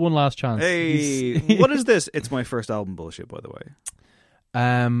Chance one last chance? Hey, what is this? It's my first album bullshit, by the way.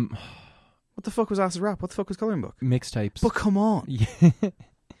 What the fuck was Acid Rap? What the fuck was Colouring Book? Mixtapes. But come on. Yeah.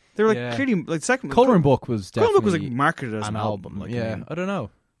 They were like clearly like second. Colouring Book was definitely Colouring Book was like marketed as an album. Like, yeah, I mean. I don't know.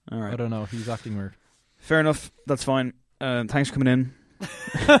 All right. I don't know. He was acting weird. Fair enough. That's fine. Thanks for coming in.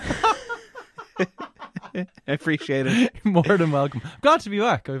 I appreciate it. More than welcome. Glad to be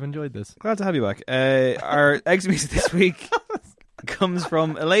back. I've enjoyed this. Glad to have you back. Our exit music this week comes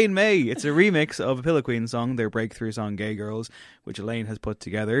from Elaine May. It's a remix of a Pillow Queen song, their breakthrough song Gay Girls, which Elaine has put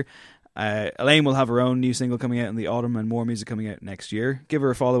together. Elaine will have her own new single coming out in the autumn and more music coming out next year. Give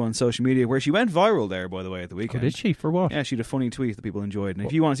her a follow on social media, where she went viral there, by the way, at the weekend. Oh, did she? For what? Yeah, she had a funny tweet that people enjoyed. And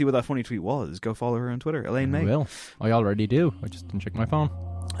if you want to see what that funny tweet was, go follow her on Twitter, Elaine May. I will. I already do. I just didn't check my phone.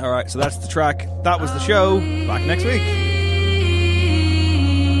 All right, so that's the track. That was the show. Back next week.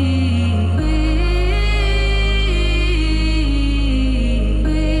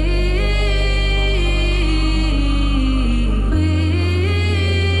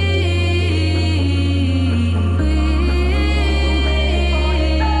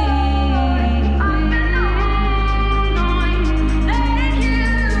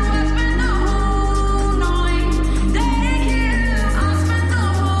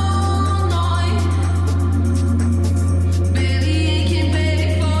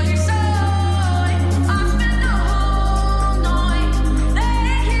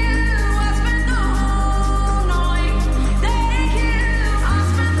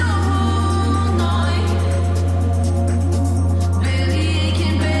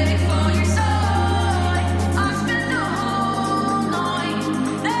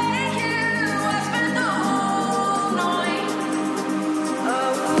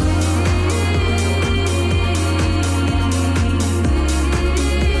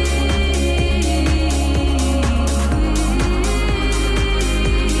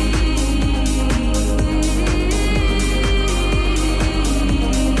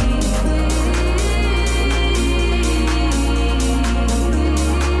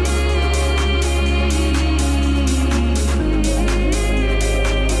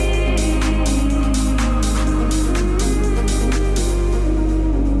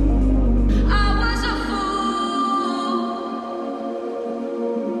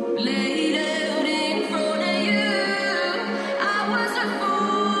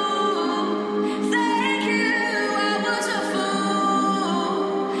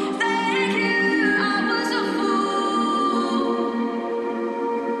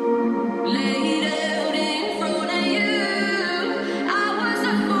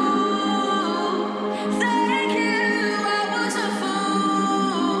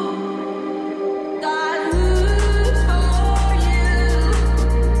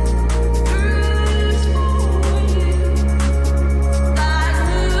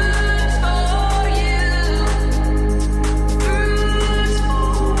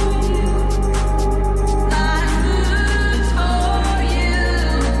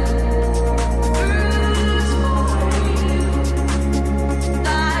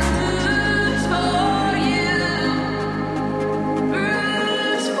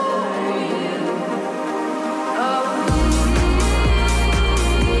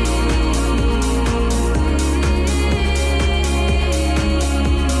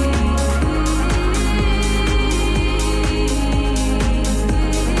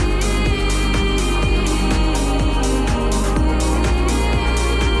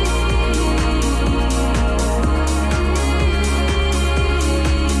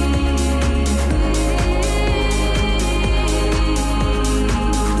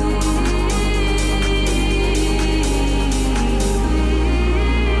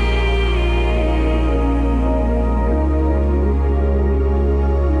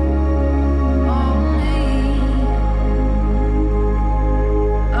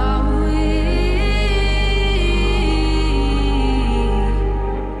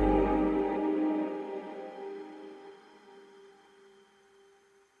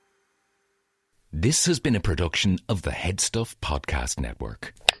 This has been a production of the Head Stuff Podcast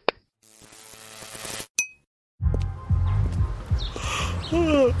Network.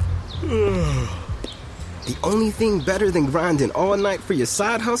 The only thing better than grinding all night for your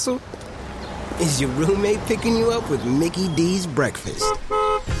side hustle is your roommate picking you up with Mickey D's breakfast.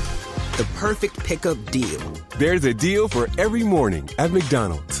 The perfect pickup deal. There's a deal for every morning at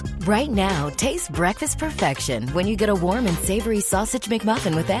McDonald's. Right now, taste breakfast perfection when you get a warm and savory sausage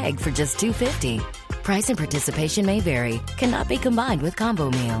McMuffin with egg for just $2.50. Price and participation may vary. Cannot be combined with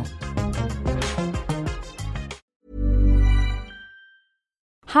combo meal.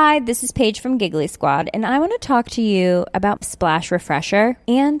 Hi, this is Paige from Giggly Squad, and I want to talk to you about Splash Refresher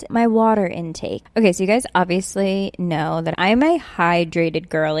and my water intake. Okay, so you guys obviously know that I'm a hydrated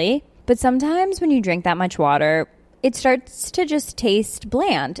girly, but sometimes when you drink that much water, it starts to just taste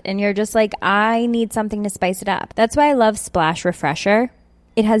bland, and you're just like, I need something to spice it up. That's why I love Splash Refresher.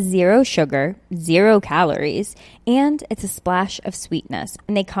 It has 0 sugar, 0 calories, and it's a splash of sweetness.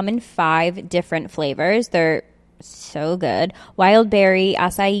 And they come in 5 different flavors. They're so good. Wild berry,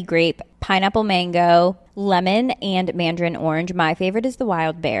 acai grape, pineapple mango, lemon, and mandarin orange. My favorite is the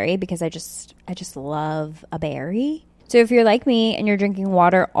wild berry because I just love a berry. So if you're like me and you're drinking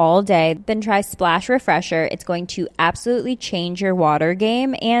water all day, then try Splash Refresher. It's going to absolutely change your water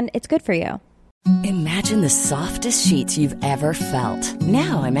game, and it's good for you. Imagine the softest sheets you've ever felt.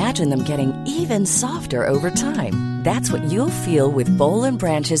 Now imagine them getting even softer over time. That's what you'll feel with Boll &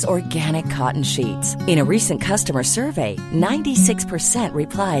 Branch's organic cotton sheets. In a recent customer survey, 96%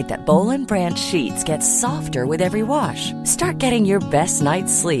 replied that Boll & Branch sheets get softer with every wash. Start getting your best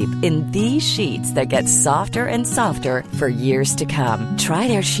night's sleep in these sheets that get softer and softer for years to come. Try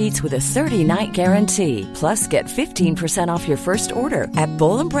their sheets with a 30-night guarantee. Plus, get 15% off your first order at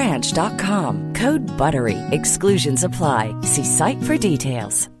bollandbranch.com. Code BUTTERY. Exclusions apply. See site for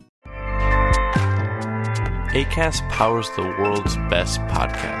details. Acast powers the world's best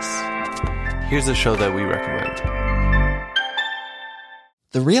podcasts. Here's a show that we recommend.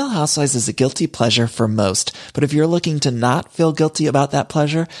 The Real Housewives is a guilty pleasure for most, but if you're looking to not feel guilty about that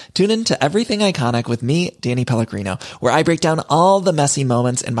pleasure, tune in to Everything Iconic with me, Danny Pellegrino, where I break down all the messy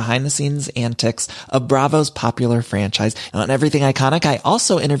moments and behind-the-scenes antics of Bravo's popular franchise. And on Everything Iconic, I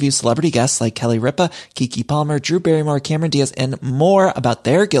also interview celebrity guests like Kelly Ripa, Keke Palmer, Drew Barrymore, Cameron Diaz, and more about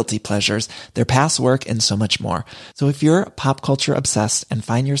their guilty pleasures, their past work, and so much more. So if you're pop culture obsessed and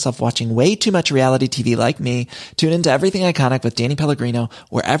find yourself watching way too much reality TV like me, tune in to Everything Iconic with Danny Pellegrino,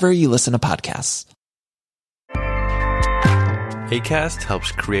 wherever you listen to podcasts. Acast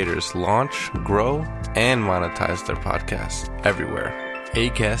helps creators launch, grow, and monetize their podcasts everywhere.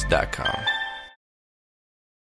 Acast.com.